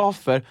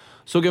fotografer.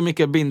 Såg jag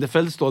Mikael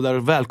Bindefeld stå där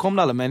och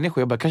välkomna alla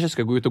människor. Jag bara, kanske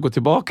ska gå ut och gå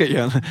tillbaka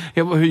igen.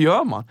 Jag bara, hur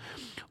gör man?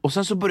 Och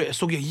sen så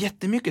såg jag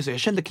jättemycket, så jag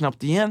kände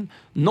knappt igen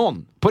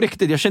någon. På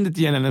riktigt, jag kände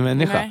inte igen en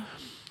människa. Nej.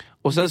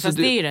 Och sen, fast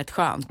det är ju rätt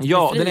skönt.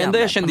 Ja, den enda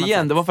jag kände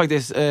igen, det var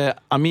faktiskt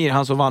Amir,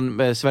 han som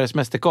vann Sveriges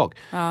mästerkock.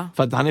 Ja.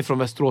 För att han är från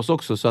Västerås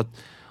också, så att,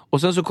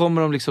 och sen så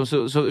kommer de liksom,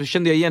 så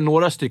kände jag igen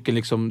några stycken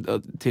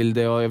liksom till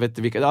det, och jag vet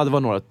inte vilka, det var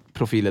några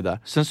profiler där.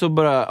 Sen så jag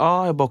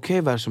bara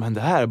okej, vad är det som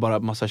hände här? Bara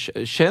massa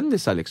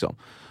kändisar liksom.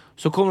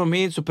 Så kom de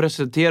hit, så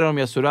presenterade de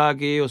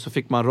Yasuragi och så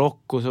fick man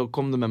rock och så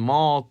kom de med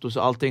mat och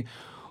så allting.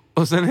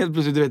 Och sen helt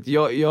plötsligt, du vet,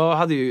 jag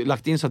hade ju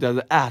lagt in så att jag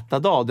hade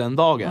äta den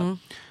dagen.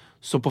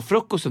 Så på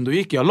frukosten, då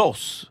gick jag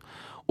loss.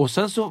 Och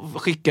sen så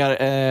skickar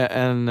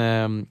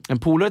en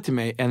polare till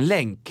mig en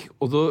länk.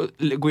 Och då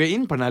går jag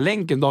in på den här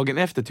länken dagen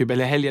efter, typ,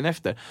 eller helgen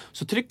efter.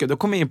 Så trycker jag, då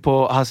kommer jag in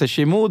på Hasse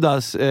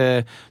Shimodas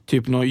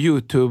typ någon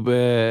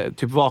YouTube,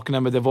 typ Vakna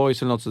med The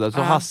Voice eller något sådär.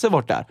 Så Hasse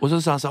var där. Och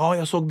så sa han så,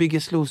 jag såg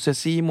Biggest Loser,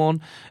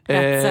 Simon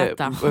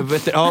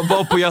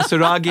var på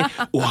Yasuragi.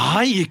 Och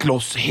han gick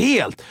loss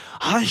helt.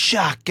 Han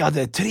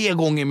käkade 3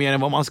 gånger mer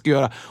än vad man ska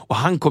göra. Och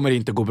han kommer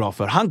inte gå bra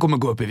för. Han kommer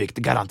gå upp i vikt,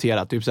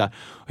 garanterat. Typ så här.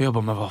 Och jag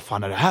bara, men vad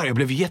fan är det här? Jag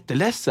blev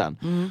jätteledsen.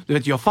 Du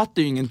vet, jag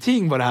fattade ju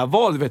ingenting vad det här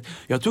var. Du vet,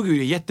 jag tog ju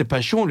det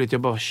jättepersonligt.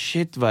 Jag bara,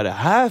 shit, vad är det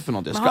här för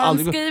något? Har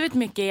han skrivit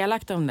mycket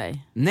elakt om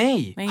dig?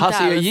 Nej,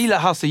 Hasse, jag gillar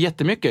Hasse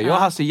jättemycket. Jag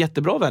och Hasse är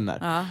jättebra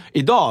vänner.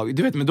 Idag,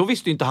 du vet, men då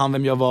visste ju inte han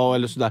vem jag var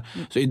eller sådär.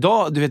 Så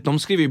idag, du vet, de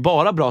skriver ju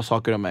bara bra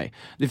saker om mig.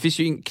 Det finns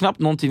ju knappt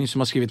någonting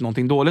som har skrivit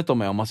någonting dåligt om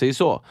mig, om man säger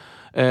så.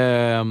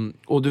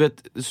 Och du vet,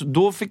 så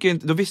då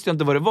visste jag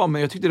inte vad det var,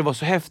 men jag tyckte det var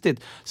så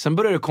häftigt. Sen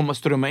började det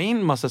strömma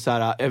in massa så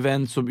här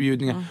events och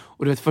bjudningar.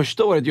 Och du vet,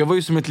 första året, jag var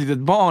ju som ett litet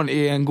barn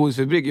i en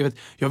godisfabrik.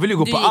 Jag ville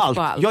gå på allt.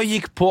 Jag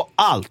gick på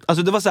allt.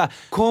 Alltså det var så här,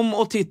 kom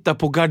och titta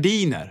på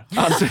gardiner.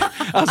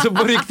 Alltså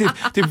på riktigt,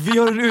 typ, vi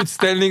har en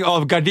utställning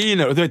av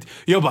gardiner. Och du vet,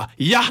 jag bara,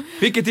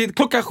 vilket tid?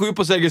 7:00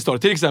 på Sergels torg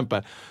till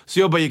exempel. Så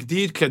jag bara gick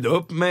dit, klädde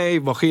upp mig,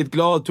 var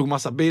skitglad, tog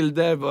massa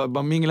bilder,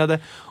 bara minglade.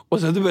 Och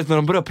sen, du vet, när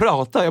de började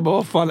prata, jag bara,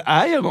 vad fan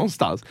är jag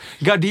någonstans?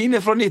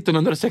 Gardiner från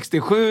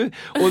 1967.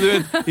 Och du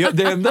vet,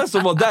 det enda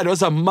som var där, det var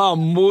så här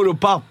mammor och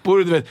pappor,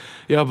 du vet.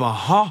 Jag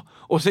bara,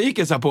 Och sen gick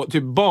jag så här på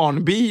typ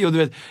barnbio, du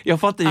vet, jag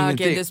fattade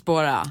ingenting. Okej, du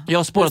spårar.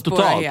 Jag spårade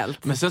totalt.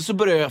 Helt. Men sen så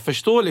började jag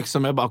förstå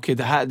liksom, jag bara, okej,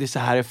 det är så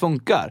här det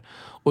funkar.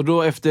 Och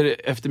då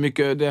efter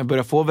mycket, jag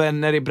började få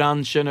vänner i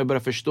branschen och jag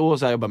började förstå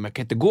så här, jag bara, men jag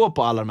kan inte gå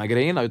på alla de här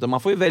grejerna, utan man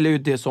får ju välja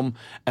ut det som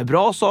är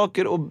bra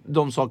saker och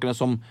de sakerna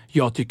som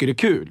jag tycker är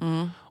kul.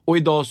 Och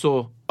idag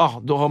så,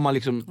 då har man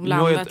liksom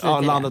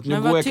landat.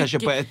 Nu går jag kanske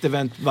på ett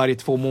event varje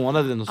 2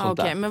 månader och sånt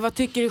där. Men vad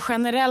tycker du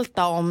generellt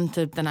då om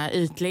typ den här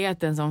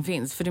ytligheten som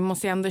finns? För det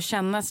måste ju ändå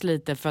kännas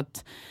lite, för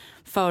att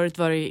förut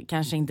var det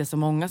kanske inte så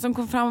många som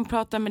kom fram och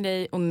pratade med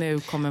dig, och nu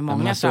kommer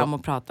många fram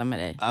och prata med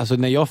dig. Alltså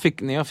när jag fick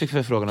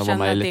förfrågan att vara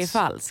med, känner att det är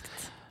falskt?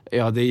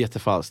 Ja, det är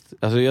jättefalskt.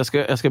 Alltså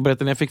jag ska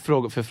berätta, när jag fick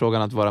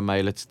förfrågan att vara med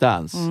i Let's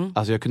Dance,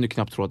 alltså jag kunde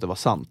knappt tro att det var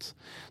sant.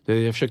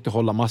 Jag försökte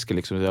hålla masken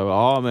liksom. Jag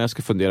bara, men jag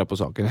ska fundera på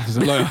saken.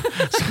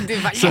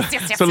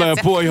 Så la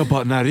jag på, jag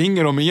bara, när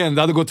ringer de igen?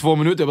 Det hade gått 2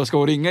 minuter, jag bara, ska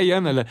jag ringa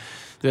igen? Eller,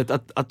 du vet,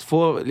 att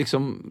få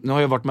liksom, nu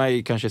har jag varit med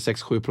i kanske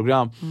 6-7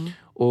 program.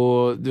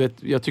 Och du vet,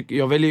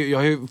 jag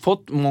har ju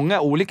fått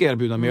många olika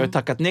erbjudanden, men jag har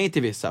tackat nej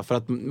till vissa, för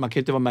att man kan ju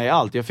inte vara med i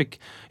allt.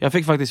 Jag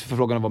fick faktiskt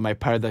förfrågan att vara med i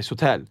Paradise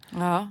Hotel.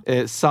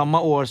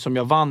 Samma år som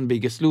jag vann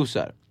Biggest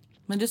Loser.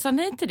 Men du sa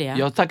nej till det?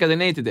 Jag tackade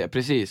nej till det,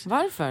 precis.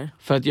 Varför?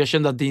 För att jag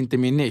kände att det inte är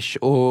min nisch.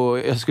 Och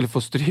jag skulle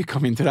få stryk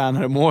av min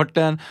tränare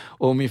Mårten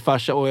och min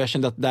farsa. Och jag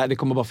kände att det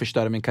kommer bara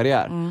förstöra min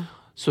karriär.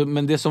 Så,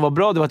 men det som var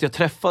bra, det var att jag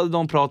träffade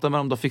dem, pratade med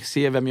dem, de fick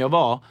se vem jag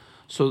var.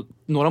 Så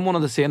några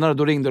månader senare,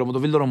 då ringde de och då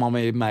ville de ha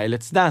mig med i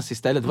Let's Dance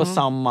istället. Det var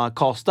samma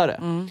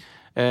castare.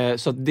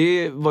 Så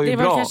det var ju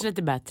bra. Det var kanske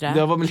lite bättre.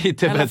 Det var lite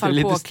bättre. I alla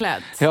fall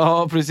påklädd.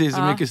 Ja, precis.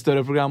 Mycket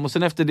större program. Och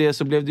sen efter det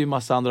så blev det ju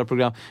massa andra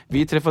program.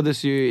 Vi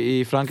träffades ju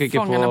i Frankrike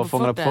på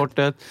Fångarna på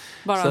fortet.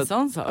 Bara en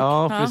sån sak.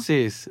 Ja,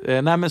 precis.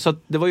 Nej, men så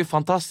att det var ju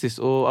fantastiskt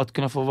att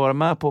kunna få vara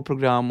med på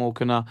program och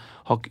kunna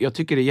jag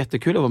tycker det är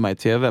jättekul att vara med i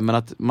tv, men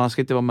att man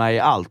ska inte vara med i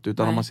allt,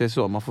 utan om man säger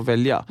så, man får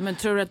välja. Men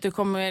tror du att du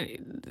kommer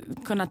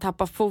kunna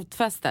tappa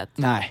fotfästet?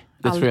 Nej.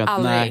 Det tror jag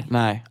inte.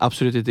 Nej,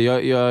 absolut inte.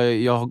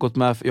 Jag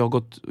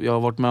har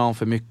varit med om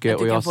för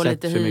mycket och jag har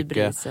sett för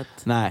mycket.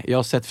 Nej, jag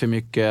har sett för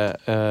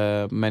mycket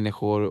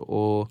människor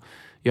och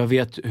jag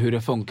vet hur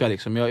det funkar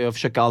liksom. Jag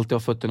försöker alltid ha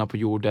fötterna på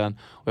jorden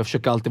och jag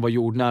försöker alltid vara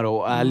jordnära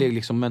och ärlig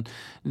liksom. Men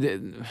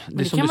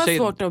det kan vara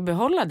svårt att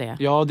behålla det.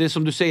 Ja, det är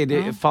som du säger, det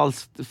är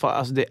falskt.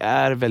 Alltså det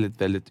är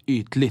väldigt, väldigt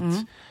ytligt.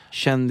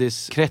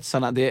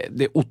 Kändiskretsarna, det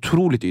är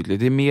otroligt ytligt.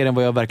 Det är mer än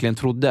vad jag verkligen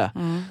trodde.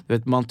 Du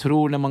vet, man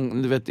tror när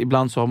man, du vet,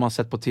 ibland så har man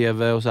sett på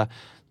tv och så här,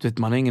 du vet,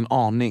 man har ingen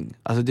aning.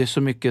 Alltså det är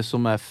så mycket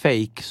som är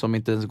fake som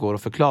inte ens går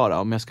att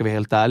förklara, om jag ska vara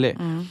helt ärlig.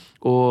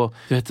 Och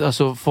du vet,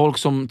 alltså folk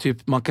som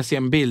typ, man kan se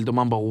en bild och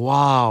man bara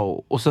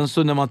wow. Och sen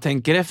så när man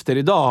tänker efter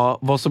idag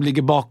vad som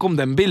ligger bakom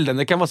den bilden,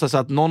 det kan vara så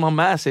att någon har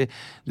med sig,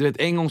 du vet,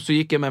 en gång så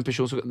gick jag med en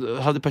person,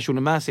 så hade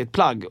personen med sig ett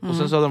plagg och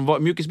sen så hade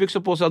de mjukisbyxor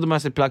på sig, hade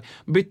med sig ett plagg,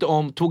 bytte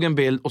om, tog en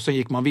bild och sen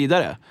gick man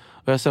vidare.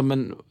 Och jag sa,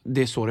 men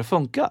det är så det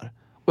funkar.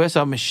 Och jag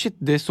sa, men shit,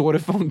 det är så det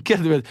funkar,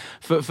 du vet,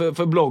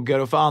 för bloggar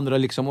och för andra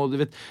liksom. Och du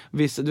vet,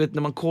 vissa, du vet,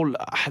 när man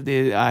kollar,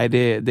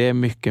 det är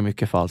mycket,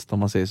 mycket falskt om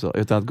man säger så,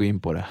 utan att gå in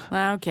på det.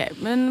 Nej, okej.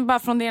 Men bara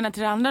från det ena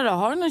till det andra då,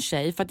 har du någon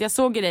tjej? För att jag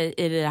såg dig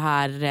i det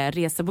här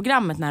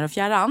reseprogrammet Nära och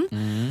fjärran.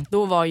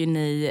 Då var ju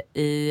ni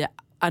i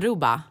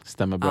Aruba.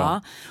 Stämmer bra.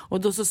 Ja.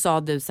 Och då så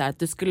sa du så här att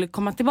du skulle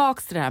komma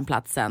tillbaka till den här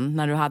platsen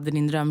när du hade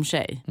din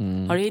drömtjej.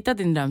 Har du hittat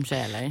din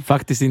drömtjej eller?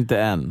 Faktiskt inte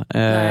än.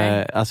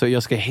 Alltså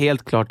jag ska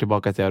helt klart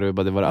tillbaka till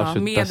Aruba. Det var det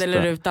absolut med bästa.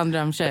 eller utan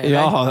drömtjej?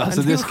 Ja,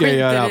 alltså det ska jag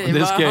göra.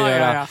 Det ska jag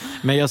göra. Ja.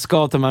 Men jag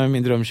ska ta med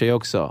min drömtjej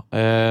också.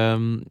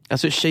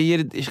 Alltså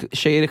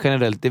tjejer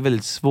generellt, det är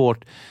väldigt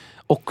svårt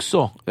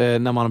också när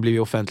man har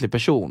blivit offentlig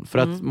person. För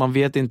att man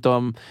vet inte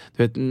om,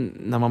 du vet,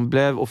 när man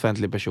blev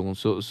offentlig person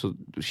så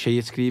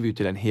tjejer skriver ju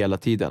till en hela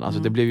tiden.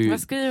 Alltså det blev ju, vad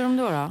skriver de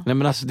då? Nej,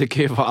 men alltså det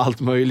kan ju vara allt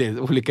möjligt.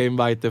 Olika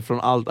inviter från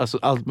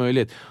allt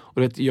möjligt.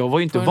 Och vet, jag var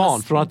ju inte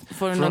van från att...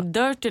 Får du något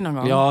dirty någon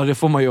gång? Ja, det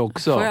får man ju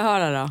också. Får jag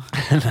höra då?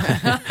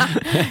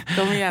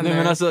 Kom igen. Nej,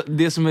 men alltså,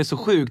 det som är så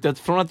sjukt, att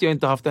från att jag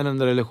inte haft en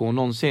enda relation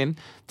någonsin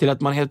till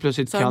att man helt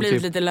plötsligt så kan... Så har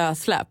blivit lite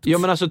lössläppt? Ja,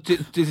 men alltså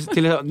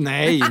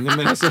nej,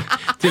 men alltså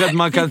till att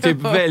man kan typ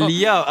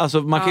välja,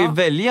 alltså man kan ju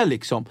välja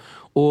liksom.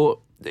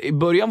 Och i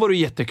början var det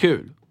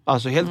jättekul.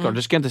 Alltså helt klart,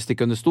 det ska jag inte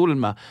sticka under stolen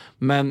med.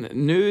 Men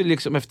nu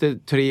liksom efter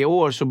 3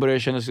 år så börjar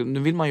jag känna, nu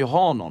vill man ju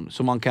ha någon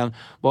som man kan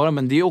vara.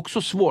 Men det är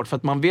också svårt för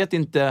att man vet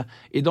inte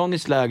i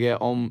dagens läge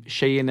om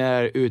tjejen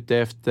är ute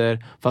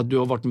efter för att du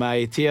har varit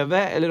med i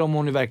tv eller om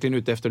hon är verkligen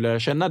ute efter att lära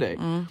känna dig.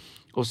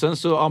 Och sen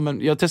så, ja,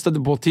 men jag testade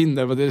på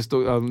Tinder, vad det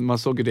stod, man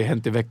såg ju det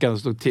hänt i veckan, det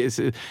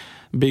stod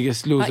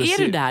Biggest Loser. Vad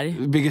är du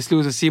där? Biggest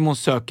Loser Simon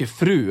söker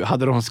fru,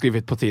 hade de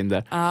skrivit på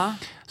Tinder.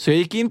 Så jag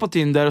gick in på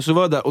Tinder och så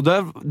var jag där. Och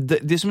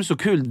det som är så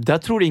kul, där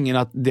tror ingen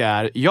att det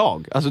är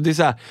jag. Alltså det är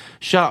såhär,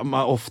 tja,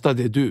 ofta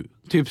det är du.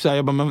 Typ såhär,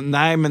 jag bara,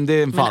 nej men det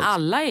är en falsk. Men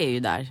alla är ju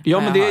där. Ja,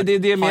 men det är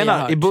det jag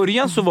menar. I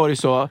början så var det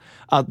så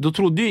att då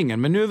trodde ju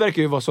ingen, men nu verkar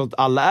det ju vara så att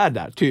alla är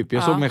där. Typ,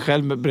 jag såg mig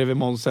själv bredvid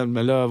Månsen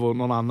med Löv och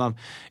någon annan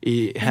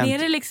i men är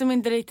det liksom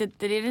inte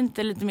riktigt, är det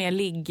inte lite mer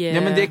ligg?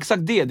 Ja, men det är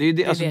exakt det. Det är ju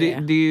det, alltså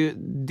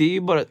det är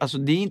ju bara, alltså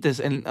det är inte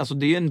en, alltså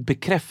det är en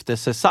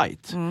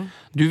bekräftelsesajt.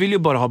 Du vill ju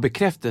bara ha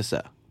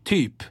bekräftelse.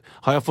 Typ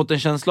har jag fått en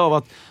känsla av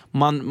att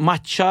man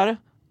matchar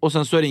och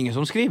sen så är det ingen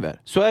som skriver.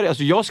 Så är det,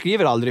 alltså jag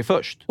skriver aldrig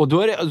först. Och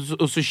då är det,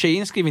 och så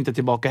tjejen skriver inte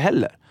tillbaka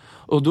heller.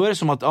 Och då är det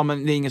som att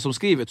men det är ingen som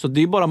skriver. Så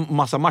det är bara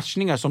massa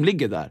matchningar som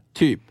ligger där.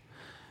 Typ.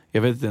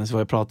 Jag vet inte ens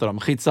vad jag pratar om.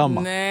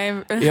 Skitsamma. Nej.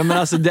 Ja, men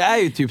alltså det är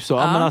ju typ så.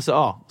 Ja. Men alltså,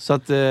 ja. Så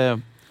att...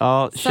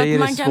 Ja, så att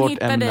man kan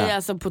hitta ämne. Dig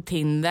alltså på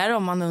Tinder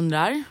om man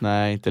undrar.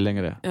 Nej, inte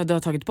längre. Ja, du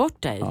har tagit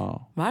bort dig.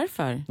 Ja.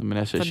 Varför? Nej,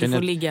 men för att du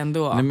får ligga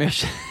ändå. Nej, men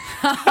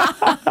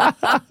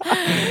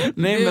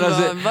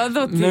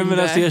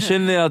jag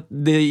känner att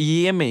det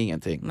ger mig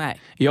ingenting. Nej.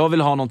 Jag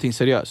vill ha någonting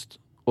seriöst.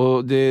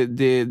 Och det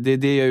är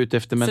det jag är ute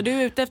efter. Men... Så du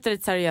är ute efter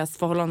ett seriöst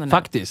förhållande nu?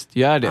 Faktiskt,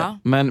 jag är det. Ja.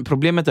 Men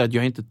problemet är att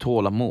jag inte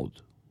tålamod.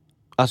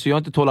 Alltså jag har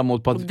inte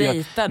tålamod på att...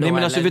 dejta då, nej,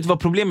 men alltså vet du vad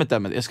problemet är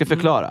med det? Jag ska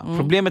förklara.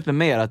 Problemet med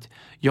mig är att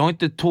jag har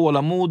inte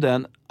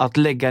tålamoden att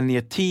lägga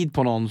ner tid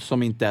på någon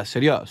som inte är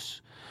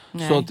seriös.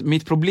 Nej. Så att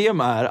mitt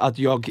problem är att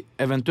jag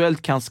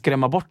eventuellt kan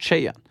skrämma bort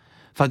tjejen.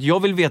 För att jag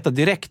vill veta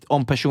direkt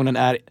om personen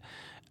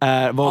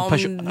är vad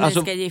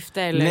ni ska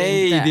gifta eller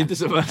nej, inte. Nej, det är inte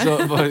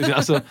så.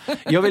 Alltså,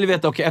 jag vill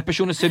veta, är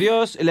personen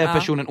seriös eller är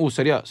personen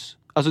oseriös?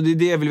 Alltså det är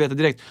det jag vill veta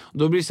direkt.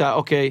 Då blir det så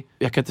här,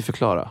 jag kan inte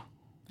förklara.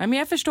 Nej, men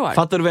jag förstår.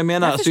 Fattar du vad jag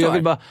menar? Så jag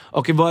vill bara,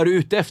 vad är du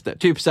ute efter?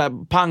 Typ så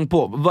här, pang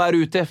på, vad är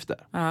du ute efter?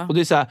 Och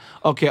det är så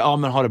här,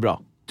 men ha det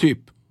bra. Typ,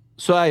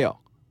 så är jag.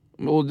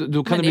 Och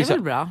då kan men det bli är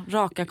väl bra?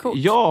 Raka kort.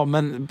 Ja,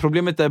 men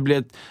problemet är att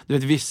du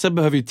vet, vissa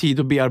behöver ju tid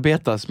att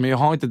bearbetas. Men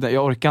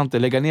jag orkar inte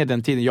lägga ner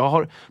den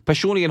tiden.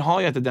 Personligen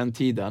har jag inte den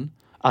tiden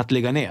att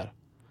lägga ner.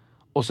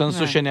 Och sen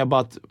så känner jag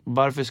bara att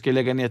varför ska jag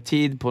lägga ner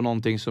tid på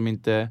någonting som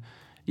inte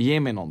ger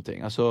mig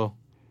någonting? Alltså,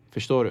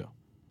 förstår du?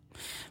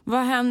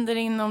 Vad händer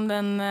inom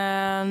den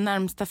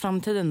närmsta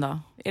framtiden då?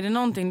 Är det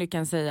någonting du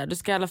kan säga? Du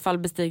ska i alla fall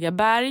bestiga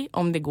berg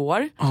om det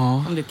går.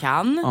 Om du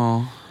kan.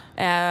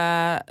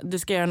 Du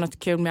ska göra något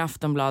kul med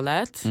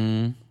Aftonbladet.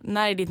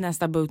 När är ditt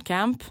nästa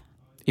bootcamp?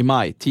 I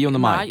maj, 10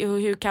 maj.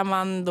 Hur kan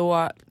man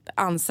då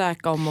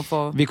ansöka om att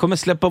få... Vi kommer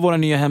släppa våra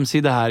nya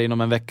hemsida här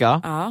inom en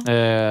vecka.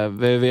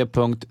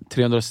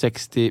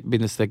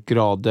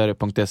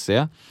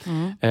 www.360-grader.se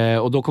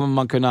och då kommer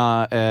man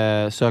kunna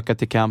söka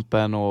till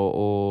campen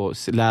och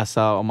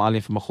läsa om all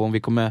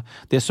information.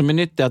 Det som är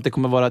nytt är att det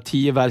kommer vara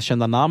 10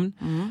 välkända namn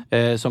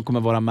som kommer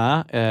vara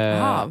med.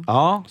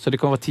 Så det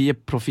kommer vara 10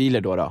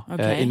 profiler då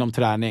inom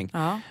träning.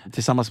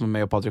 Tillsammans med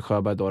mig och Patrik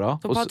Sjöberg då.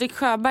 Så Patrik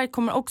Sjöberg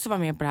kommer också vara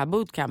med på det här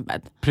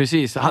bootcampet?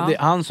 Precis,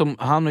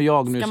 han och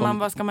jag nu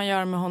vad ska man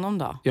göra med honom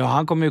då? Ja,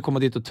 han kommer ju komma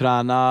dit och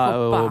träna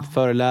och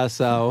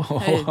föreläsa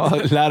och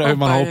lära hur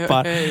man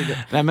hoppar.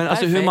 Nej, men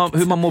alltså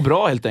hur man mår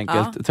bra helt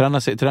enkelt.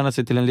 Träna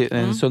sig till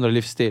en sundare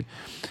livsstil.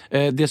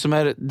 Det som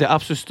är det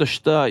absolut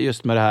största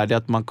just med det här är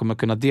att man kommer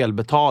kunna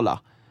delbetala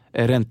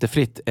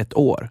räntefritt ett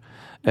år.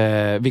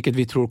 Vilket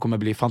vi tror kommer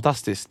bli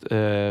fantastiskt,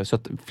 så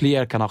att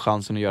fler kan ha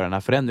chansen att göra den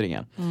här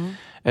förändringen.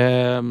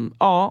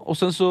 Och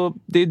sen så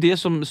det är det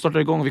som startar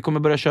igång. Vi kommer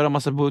börja köra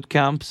massa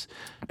bootcamps.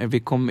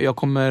 Jag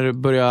kommer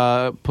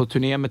börja på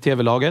turné med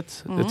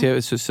TV-laget.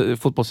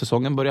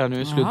 Fotbollssäsongen börjar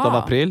nu i slutet av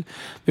april.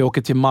 Vi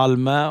åker till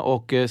Malmö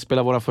och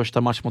spelar våra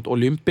första match mot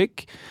Olympic.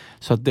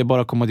 Så att det är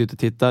bara att komma dit och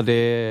titta. Det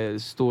är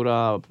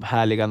stora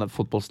härliga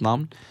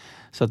fotbollsnamn.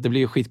 Så att det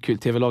blir ju skitkul.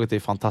 TV-laget är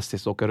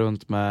fantastiskt att åka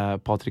runt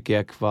med Patrik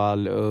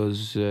Ekwall,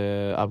 Öz,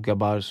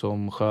 Abgabar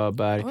som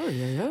Sjöberg.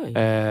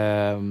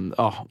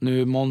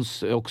 Nu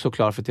Måns är också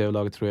klar för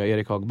TV-laget tror jag.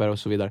 Erik Hagberg och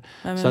så vidare.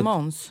 Men så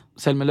Måns?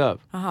 Selma Löv.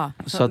 Aha,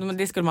 så att,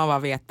 det skulle man bara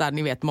veta.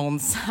 Ni vet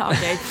Måns.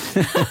 Okej.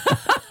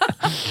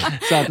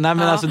 Så att, nej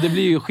men alltså det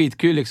blir ju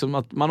skitkul liksom.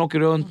 Att man åker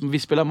runt, vi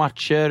spelar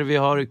matcher, vi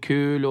har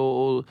kul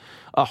och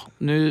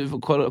nu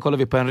kollar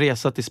vi på en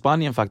resa till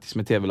Spanien faktiskt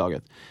med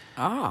TV-laget.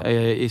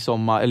 I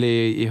sommar eller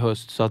i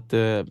höst, så att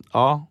det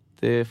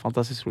är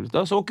fantastiskt roligt.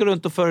 Så åker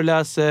runt och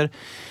föreläser,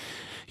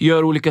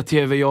 gör olika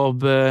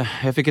tv-jobb.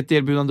 Jag fick ett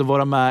erbjudande att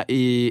vara med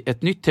i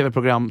ett nytt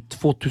tv-program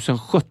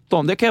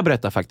 2017. Det kan jag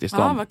berätta faktiskt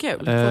om. Vad kul,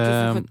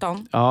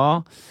 2017.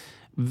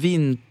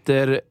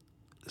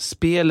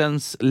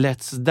 Vinterspelens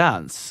Let's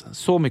Dance.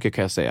 Så mycket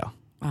kan jag säga.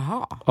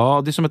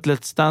 Ja, det är som ett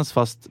Let's Dance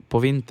fast på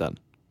vintern.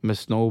 Med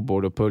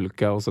snowboard och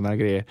pulka och såna här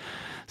grejer.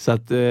 Så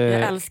att,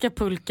 jag älskar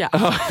pulka.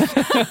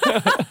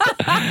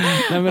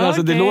 Nej, men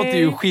alltså, det låter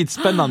ju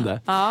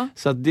skitspännande.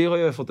 Så att det har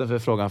jag fått en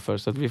förfrågan för.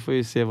 Så att vi får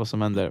ju se vad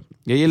som händer.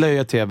 Jag gillar ju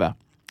att tv.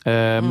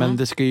 Men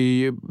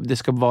det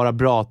ska vara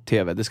bra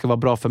tv. Det ska vara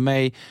bra för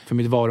mig, för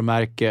mitt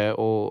varumärke,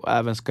 och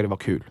även ska det vara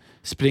kul.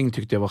 Spring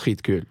tyckte jag var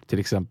skitkul till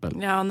exempel.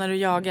 Ja, när du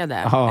jagade.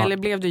 Eller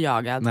blev du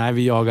jagad? Nej,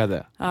 vi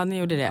jagade. Ja, ni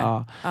gjorde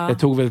det. Jag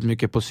tog väldigt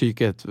mycket på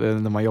psyket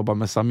när man jobbar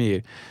med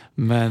Samir.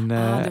 Men,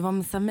 det var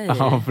med Samir.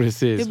 Ja,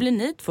 precis. Hur blir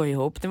ni två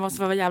ihop? Det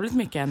måste vara jävligt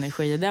mycket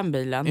energi i den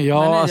bilen.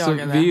 Ja, alltså,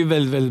 vi är ju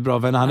väldigt, väldigt bra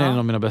vänner. Han är en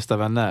av mina bästa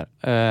vänner.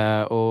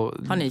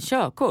 Har ni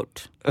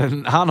körkort?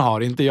 Han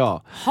har, inte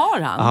jag.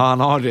 Har han? Ja, han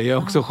har det.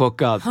 Jag är också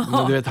chockad.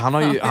 Men du vet, han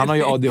har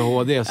ju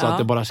ADHD så att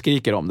det bara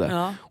skriker om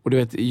det. Och du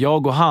vet,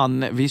 jag och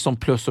han, vi är som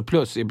plus och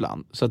plus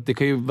ibland. Så att det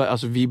kan ju,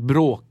 alltså vi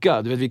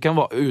bråkar. Du vet, vi kan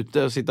vara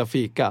ute och sitta och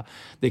fika.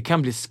 Det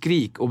kan bli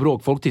skrik och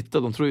bråk. Folk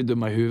tittar, de tror ju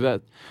dumma i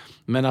huvudet.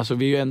 Men alltså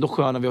vi är ju ändå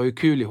sköna, vi har ju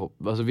kul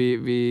ihop. Alltså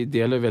vi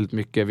delar ju väldigt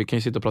mycket. Vi kan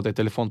ju sitta och prata i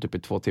telefon typ i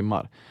 2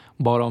 timmar.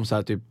 Bara om så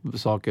här typ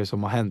saker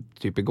som har hänt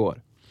typ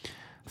igår.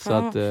 Så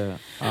att,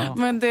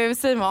 Men du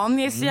Simon,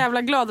 jag är så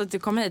jävla glad att du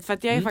kom hit. För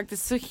att jag är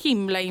faktiskt så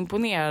himla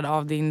imponerad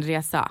av din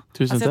resa.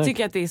 Tusen alltså, jag tack.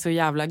 tycker att det är så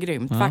jävla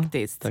grymt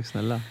faktiskt. Tack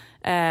snälla.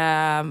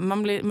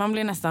 Man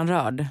blir nästan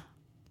rörd.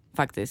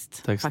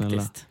 Faktiskt. Tack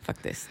snälla.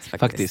 Faktiskt.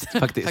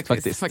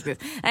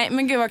 Nej,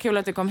 men gud vad kul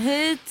att du kom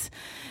hit.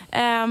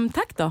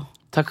 Tack då.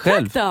 Tack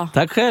själv.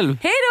 Tack själv.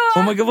 Hej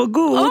då. Oh my god, vad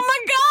god. Oh my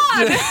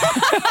god.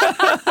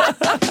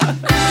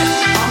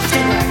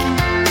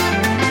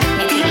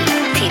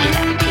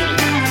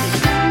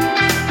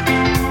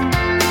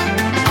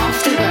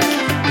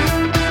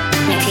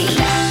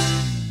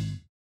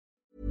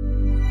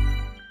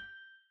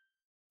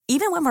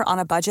 Even when we're on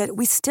a budget,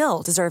 we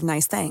still deserve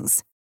nice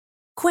things.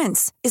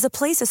 Quince is a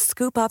place to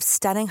scoop up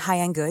stunning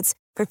high-end goods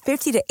for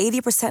 50 to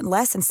 80%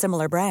 less than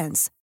similar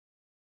brands.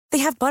 They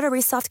have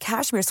buttery soft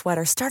cashmere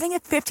sweaters starting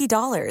at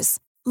 $50,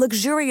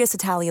 luxurious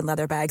Italian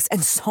leather bags,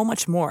 and so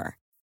much more.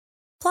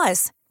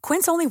 Plus,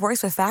 Quince only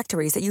works with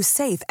factories that use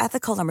safe,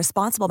 ethical, and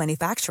responsible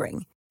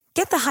manufacturing.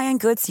 Get the high-end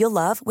goods you'll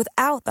love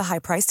without the high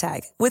price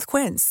tag with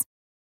Quince.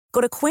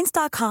 Go to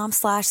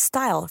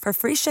quince.com/style for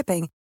free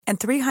shipping and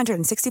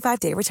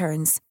 365-day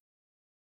returns.